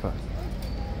lady trooper.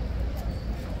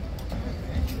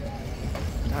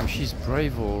 Damn, she's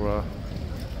brave, or I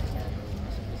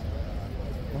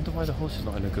wonder why the horse is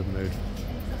not in a good mood.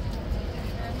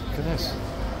 Look at this.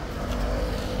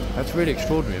 That's really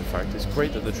extraordinary, in fact. It's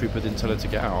great that the trooper didn't tell her to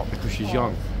get out because she's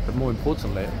young, but more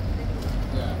importantly...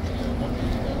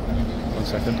 One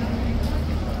second.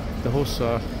 The horse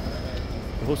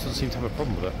doesn't seem to have a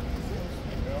problem with it.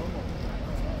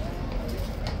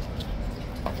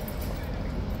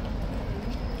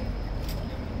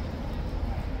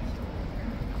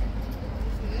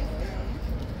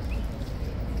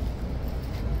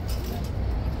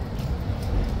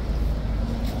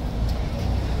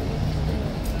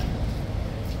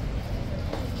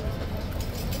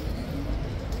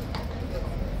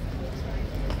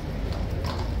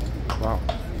 Wow.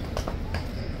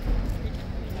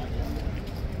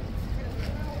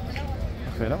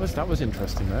 Okay, that was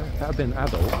interesting though. If that had been an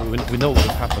adult, we know what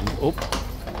would have happened. Oh,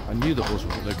 I knew the horse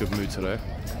wasn't in a good mood today.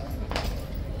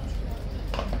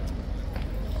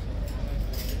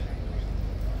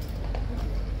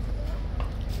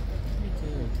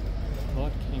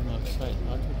 Guard came outside.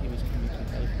 I thought he was coming to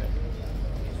help her.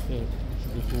 So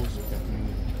the horse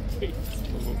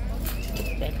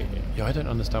back again. Yeah, I don't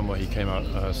understand why he came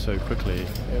out so quickly.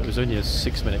 It was only a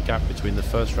 6-minute gap between the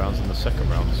first rounds and the second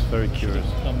rounds. Very curious.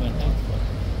 Come and help her.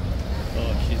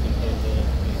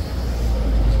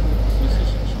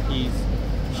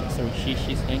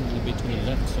 she's hanging a bit to the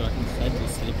left, so I can slightly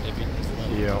slip a bit as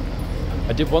well. Yeah.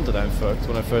 I did wonder that in fact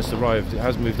when I first arrived. It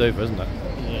has moved over, hasn't it?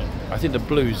 Yeah. I think the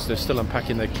Blues, they're still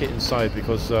unpacking their kit inside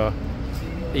because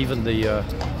even the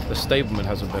stableman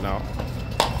hasn't been out.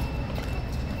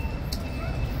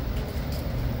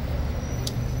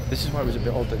 This is why it was a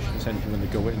bit odd that she didn't say anything when the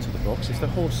girl went into the box. If the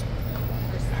horse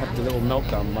had the little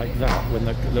meltdown like that when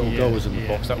the little girl was in the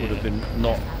box, that would have been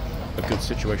not a good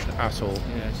situation at all.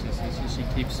 Yeah, she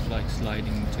keeps like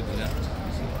sliding to the left.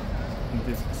 And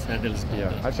this saddle's not Yeah,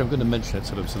 there. actually I'm going to mention it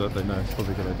to them so that they know. It's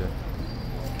probably a good idea.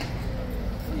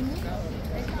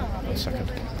 1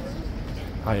 second.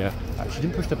 Oh yeah, she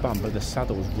didn't push the bum, but the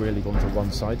saddle's really gone to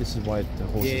one side. This is why the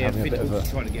horse is having a bit of a...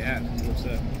 trying to get out.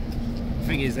 The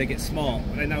thing is, they get smart.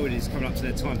 They know it is coming up to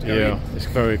their time to go Yeah, in. it's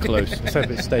very close. Except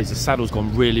if it stays, the saddle's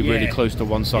gone really, really close to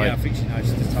one side. Yeah, I think she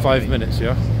knows the time. 5 minutes,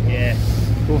 yeah? Yeah.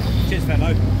 Oof. Cheers,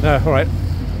 fellow. No, alright.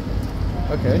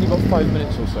 Okay, only got 5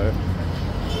 minutes or so.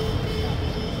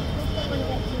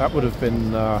 That would have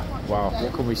been, wow,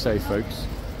 what can we say, folks?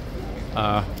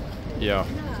 Yeah,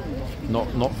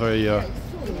 not very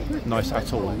nice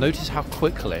at all. Notice how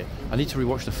quickly, I need to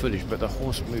rewatch the footage, but the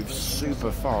horse moves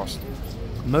super fast.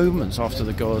 Moments after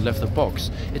the girl had left the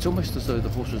box, it's almost as though the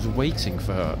horse was waiting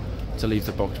for her to leave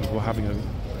the box before having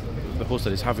the horse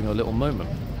that is having a little moment.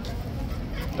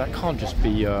 That can't just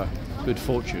be good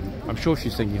fortune. I'm sure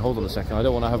she's thinking, hold on a second, I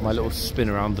don't want to have my little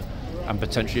spin around and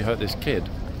potentially hurt this kid.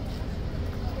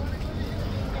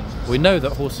 We know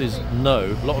that horses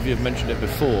know, a lot of you have mentioned it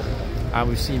before, and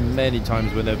we've seen many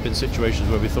times when there have been situations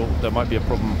where we thought there might be a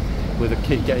problem with a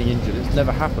kid getting injured. It's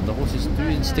never happened. The horses do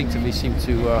instinctively seem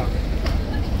to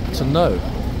know.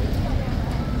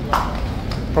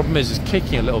 Problem is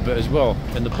kicking a little bit as well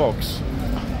in the box.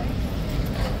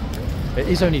 It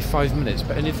is only 5 minutes,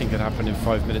 but anything can happen in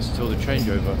 5 minutes until the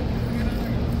changeover.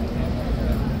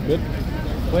 Good.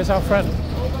 Where's our friend?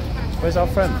 Where's our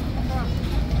friend?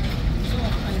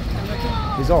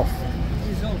 He's off.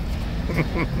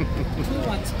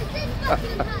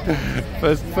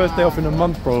 first day off in a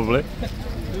month, probably.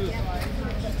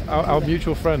 Our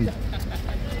mutual friend.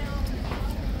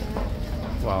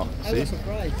 Wow. See? I was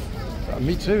surprised.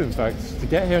 Me too, in fact. To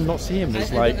get here and not see him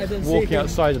is like walking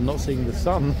outside and not seeing the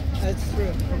sun. That's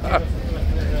true.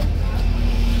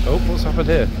 Oh, what's happened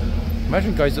here?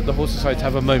 Imagine, guys, that the horse decides to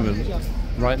have a moment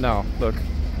right now. Look.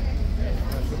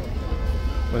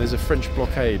 When there's a French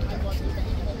blockade.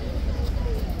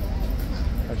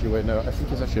 Actually, wait, no, I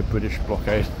think it's actually a British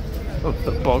blockade of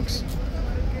the box.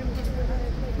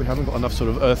 We haven't got enough sort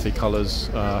of earthy colours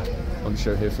on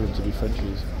show here for them to be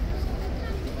Frenchies.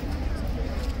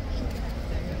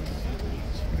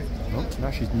 Oh,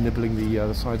 now she's nibbling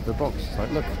the side of the box. It's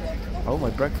like, look, oh, my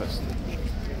breakfast.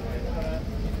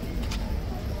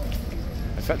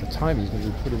 In fact, the timing is going to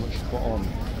be pretty much spot on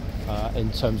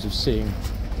in terms of seeing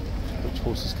which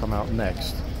horses come out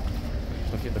next.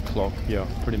 Look at the clock, yeah,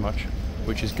 pretty much,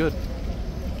 which is good.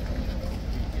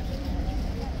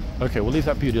 Okay, we'll leave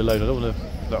that beauty alone. I don't want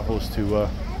that horse to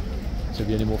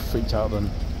be any more freaked out than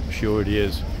she already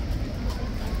is.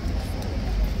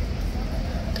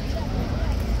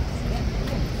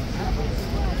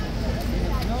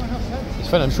 It's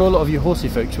funny, I'm sure a lot of you horsey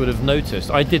folks would have noticed.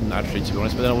 I didn't actually, to be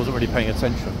honest, but then I wasn't really paying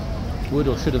attention. Would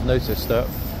or should have noticed that.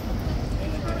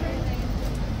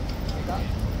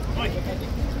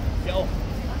 Get off.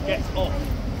 Get off.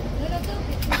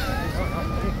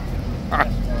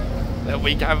 There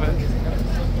we have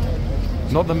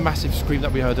it. Not the massive scream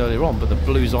that we heard earlier on, but the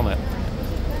blues on it.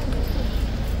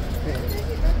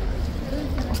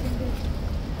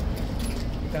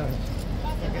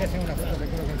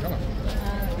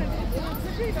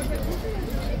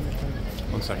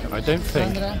 One second. I don't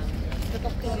think.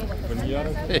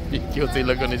 Guilty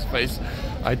look on his face.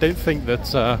 I don't think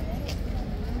that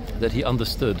that he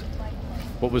understood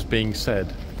what was being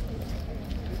said.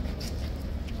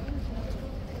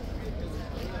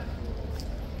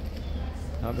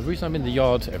 Now, the reason I'm in the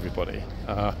yard, everybody,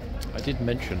 I did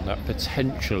mention that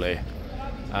potentially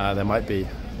there might be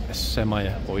a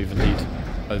semi or even indeed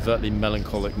overtly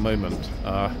melancholic moment.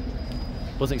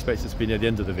 Wasn't expected to be near the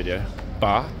end of the video,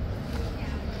 but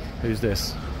who's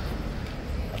this?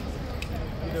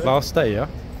 Last day, yeah?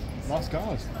 Last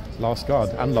guard. Last guard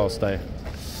and last day.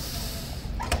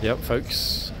 Yep,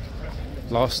 folks.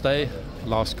 Last day,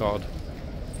 last guard.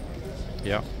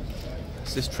 Yeah.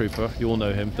 It's this trooper. You all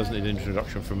know him. Doesn't need an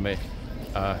introduction from me.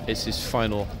 It's his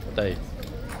final day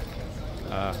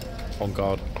on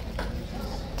guard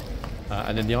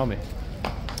and in the army.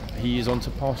 He is on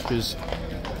to pastures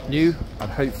new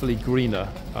and hopefully greener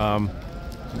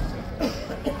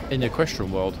in the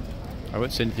equestrian world. I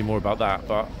won't say anything more about that,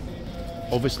 but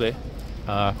obviously,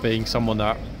 being someone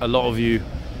that a lot of you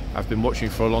have been watching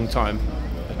for a long time,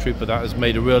 a trooper that has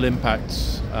made a real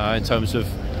impact in terms of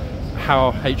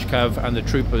how HCAV and the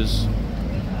troopers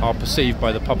are perceived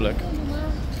by the public.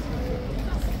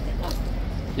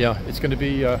 Yeah, it's going to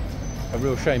be a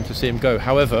real shame to see him go.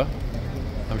 However,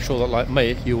 I'm sure that, like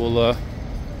me, you will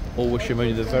all wish him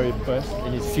only the very best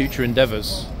in his future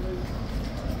endeavours.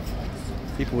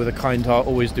 People with a kind heart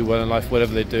always do well in life,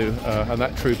 whatever they do, and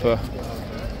that trooper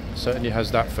certainly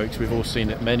has that, folks. We've all seen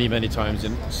it many, many times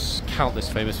in countless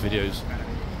famous videos.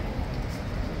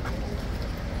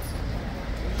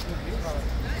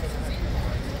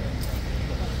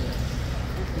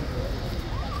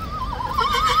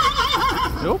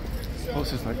 Oh,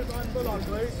 what's this like?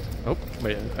 Oh,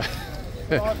 wait.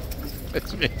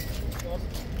 It's me.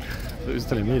 It was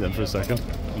telling me then for a second.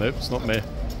 Nope, it's not me.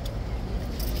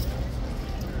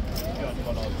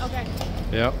 Okay.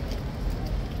 Yeah.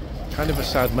 Kind of a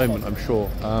sad moment, I'm sure.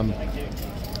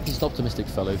 He's an optimistic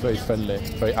fellow, very friendly,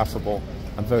 very affable,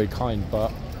 and very kind,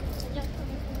 but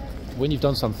when you've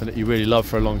done something that you really love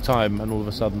for a long time and all of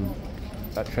a sudden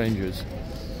that changes,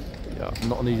 yeah,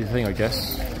 not an easy thing, I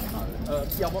guess.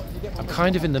 I'm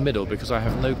kind of in the middle because I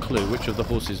have no clue which of the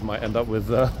horses might end up with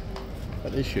an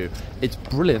issue. It's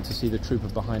brilliant to see the trooper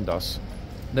behind us.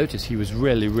 Notice he was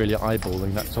really, really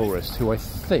eyeballing that tourist, who I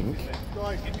think...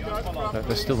 No,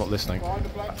 they're still not listening.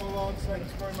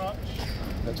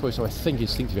 That's why, so I think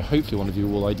instinctively, hopefully one of you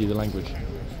will ID the language.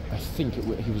 I think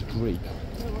he was Greek.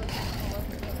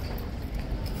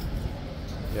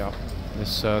 Yeah,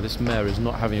 this mare is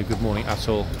not having a good morning at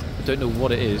all. I don't know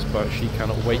what it is, but she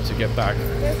cannot wait to get back to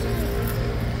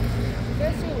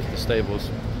the stables.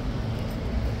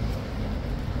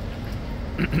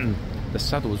 The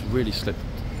saddle's really slipped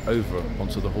over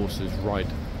onto the horse's ride.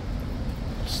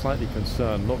 Slightly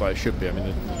concerned, not that it should be, I mean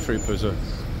the troopers are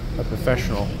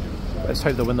professional. Let's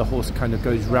hope that when the horse kind of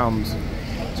goes round,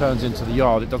 turns into the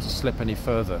yard, it doesn't slip any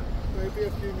further.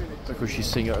 Because she's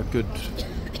seeing at a good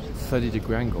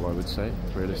 30-degree angle, I would say,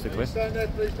 realistically.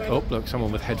 Oh, look,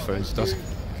 someone with headphones doesn't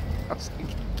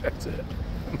get it.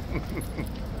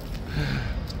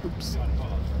 Oops.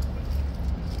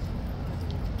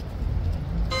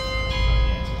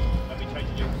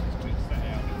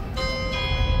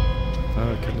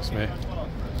 Oh, goodness me.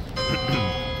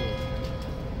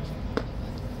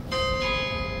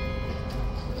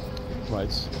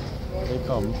 Right, here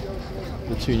come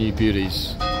the two new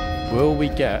beauties. Will we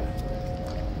get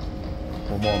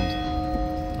Ormond?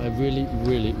 I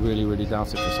really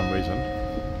doubt it for some reason.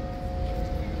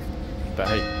 But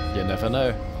hey, you never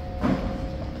know.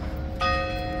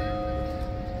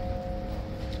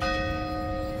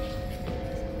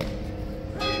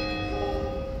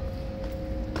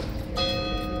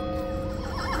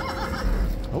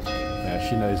 Oh, yeah,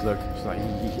 she knows, look. She's like,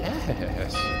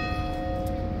 yes.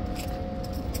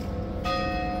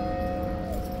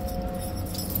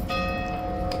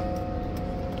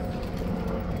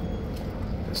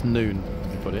 It's noon,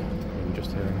 everybody. I'm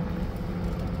just hearing.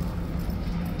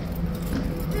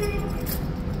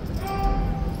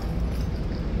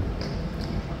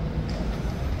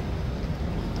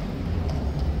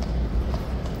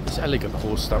 This elegant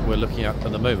horse that we're looking at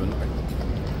the moment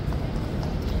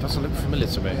doesn't look familiar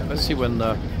to me. Let's see when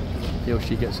he or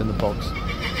she gets in the box.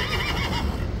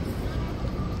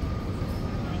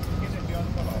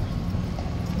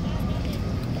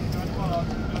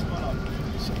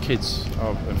 So kids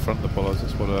are in front of the bollards,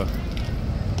 that's what the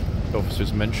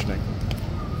officer's mentioning.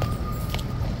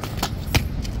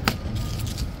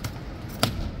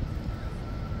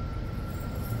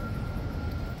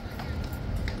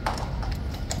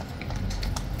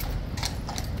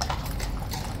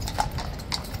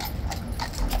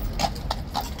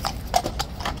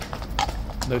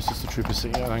 Notice the trooper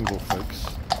sitting at an angle, folks.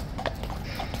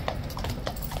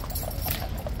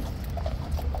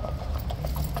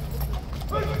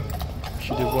 She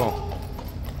did well.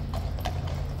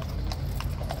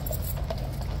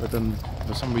 But then,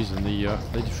 for some reason, the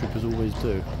lady troopers always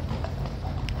do.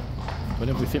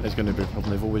 Whenever we think there's going to be a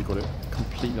problem, they've always got it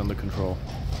completely under control.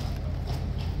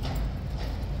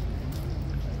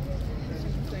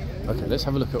 Okay, let's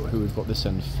have a look at who we've got this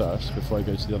end first, before I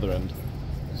go to the other end.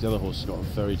 The other horse has got a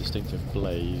very distinctive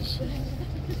blaze.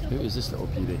 Who is this little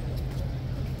beauty?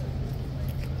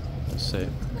 Let's see.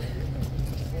 It's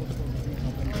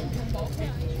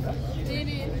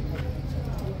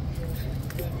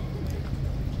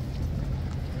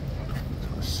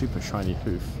got a super shiny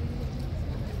hoof.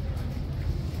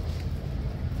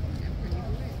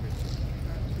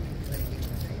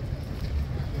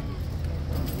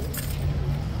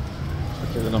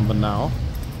 Okay, the number now.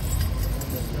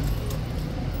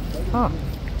 Ah,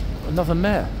 another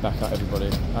mare back out, everybody.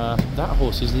 That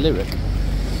horse is Lyric.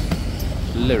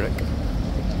 Lyric.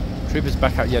 Trooper's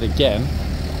back out yet again.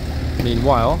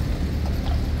 Meanwhile,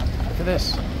 look at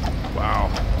this. Wow.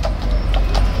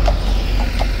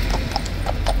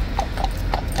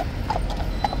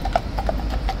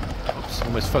 Oops,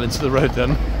 almost fell into the road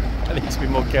then. I need to be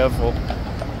more careful.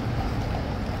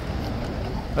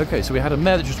 Okay, so we had a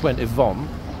mare that just went Yvonne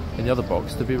in the other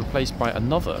box to be replaced by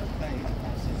another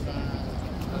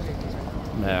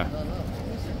mare.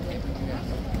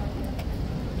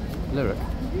 Lyric.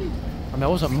 I mean, I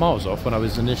wasn't miles off when I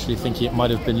was initially thinking it might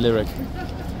have been Lyric.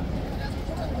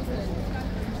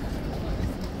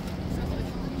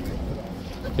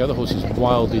 The other horse is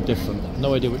wildly different.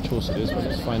 No idea which horse it is, but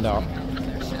let's find out.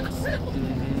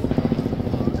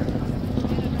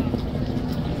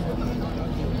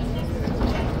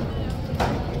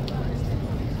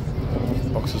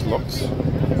 Box is locked.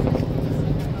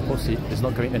 Horsey is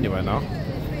not going anywhere now.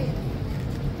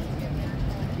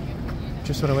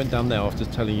 Just when I went down there after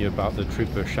telling you about the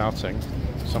trooper shouting,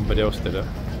 somebody else did it.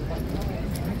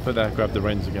 But there, grabbed the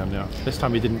reins again, yeah. This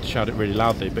time he didn't shout it really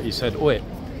loudly, but he said, "Oi,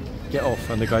 get off,"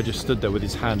 and the guy just stood there with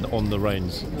his hand on the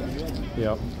reins.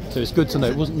 Yeah. So it's good to know.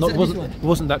 It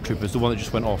wasn't that trooper, it's the one that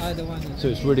just went off. So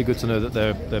it's really good to know that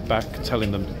they're back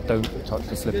telling them don't touch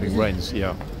the flipping reins.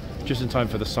 Yeah. Just in time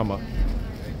for the summer.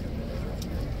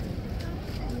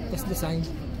 That's the sign.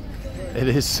 It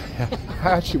is. Yeah.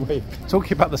 Actually, wait.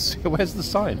 Talking about the, where's the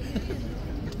sign?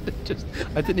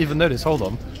 I didn't even notice. Hold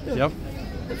on. Yep.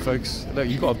 Folks, look,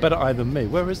 you've got a better eye than me.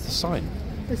 Where is the sign?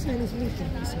 The sign is leaking.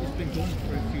 It's been gone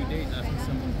for a few days. I think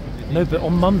someone probably... No, but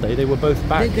on Monday they were both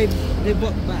back. They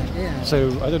walked back, yeah. So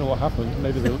I don't know what happened.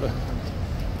 Maybe they were...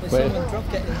 Someone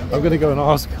dropped it. I'm going to go and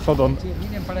ask. Hold on.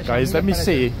 Guys, let me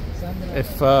see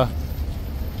if...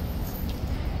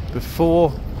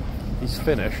 before he's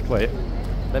finished... Wait.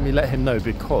 Let me let him know,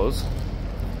 because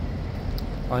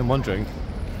I'm wondering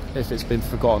if it's been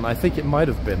forgotten. I think it might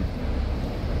have been.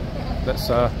 Let's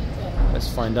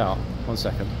find out. 1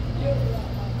 second.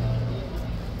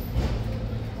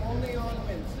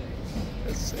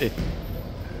 Let's see.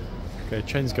 Okay,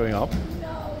 chain's going up.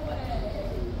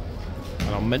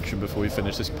 And I'll mention before we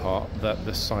finish this part that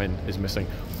the sign is missing.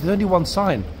 There's only one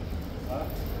sign.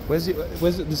 Where's it?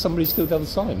 Does somebody still have the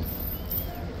sign?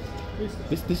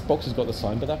 This box has got the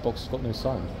sign, but that box has got no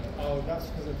sign. Oh, that's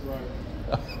because it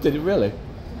broke. Did it really?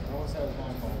 I won't say it was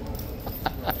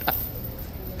my fault.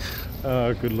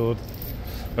 Oh, good lord.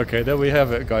 Okay, there we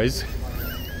have it, guys.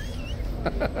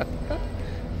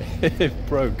 It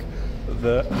broke.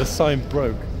 The sign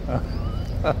broke.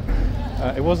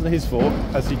 It wasn't his fault,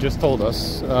 as he just told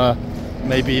us.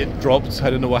 Maybe it dropped, I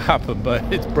don't know what happened, but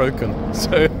it's broken.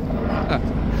 So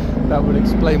that would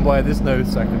explain why there's no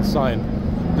second sign.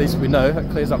 At least we know. That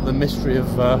clears up the mystery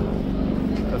of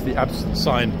the absent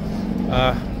sign.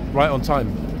 Right on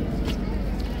time.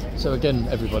 So again,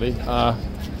 everybody,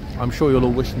 I'm sure you'll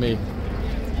all wish me,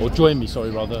 or join me,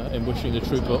 sorry, rather, in wishing the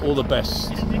trooper all the best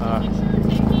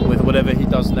with whatever he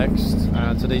does next.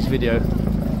 And today's video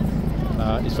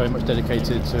is very much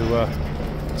dedicated to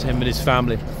him and his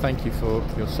family. Thank you for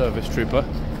your service, trooper.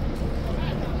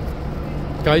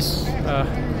 Guys,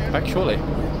 back shortly.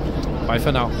 Bye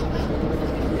for now.